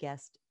the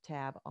guest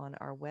tab on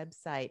our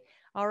website.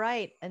 All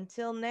right.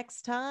 Until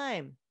next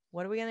time,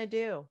 what are we going to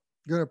do?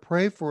 You're going to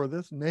pray for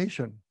this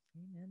nation.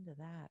 Amen to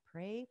that.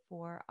 Pray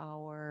for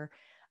our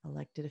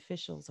elected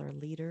officials, our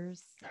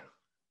leaders.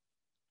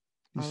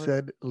 You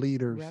said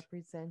leaders.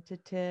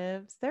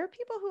 Representatives. There are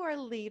people who are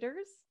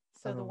leaders.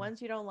 So the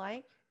ones you don't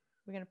like,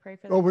 we're going to pray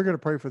for them. Oh, we're going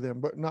to pray for them,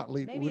 but not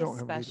leaders. Maybe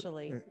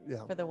especially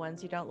for the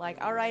ones you don't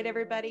like. All right,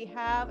 everybody,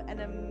 have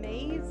an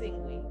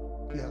amazing week.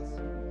 Yes.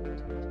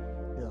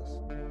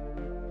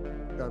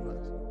 God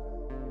bless.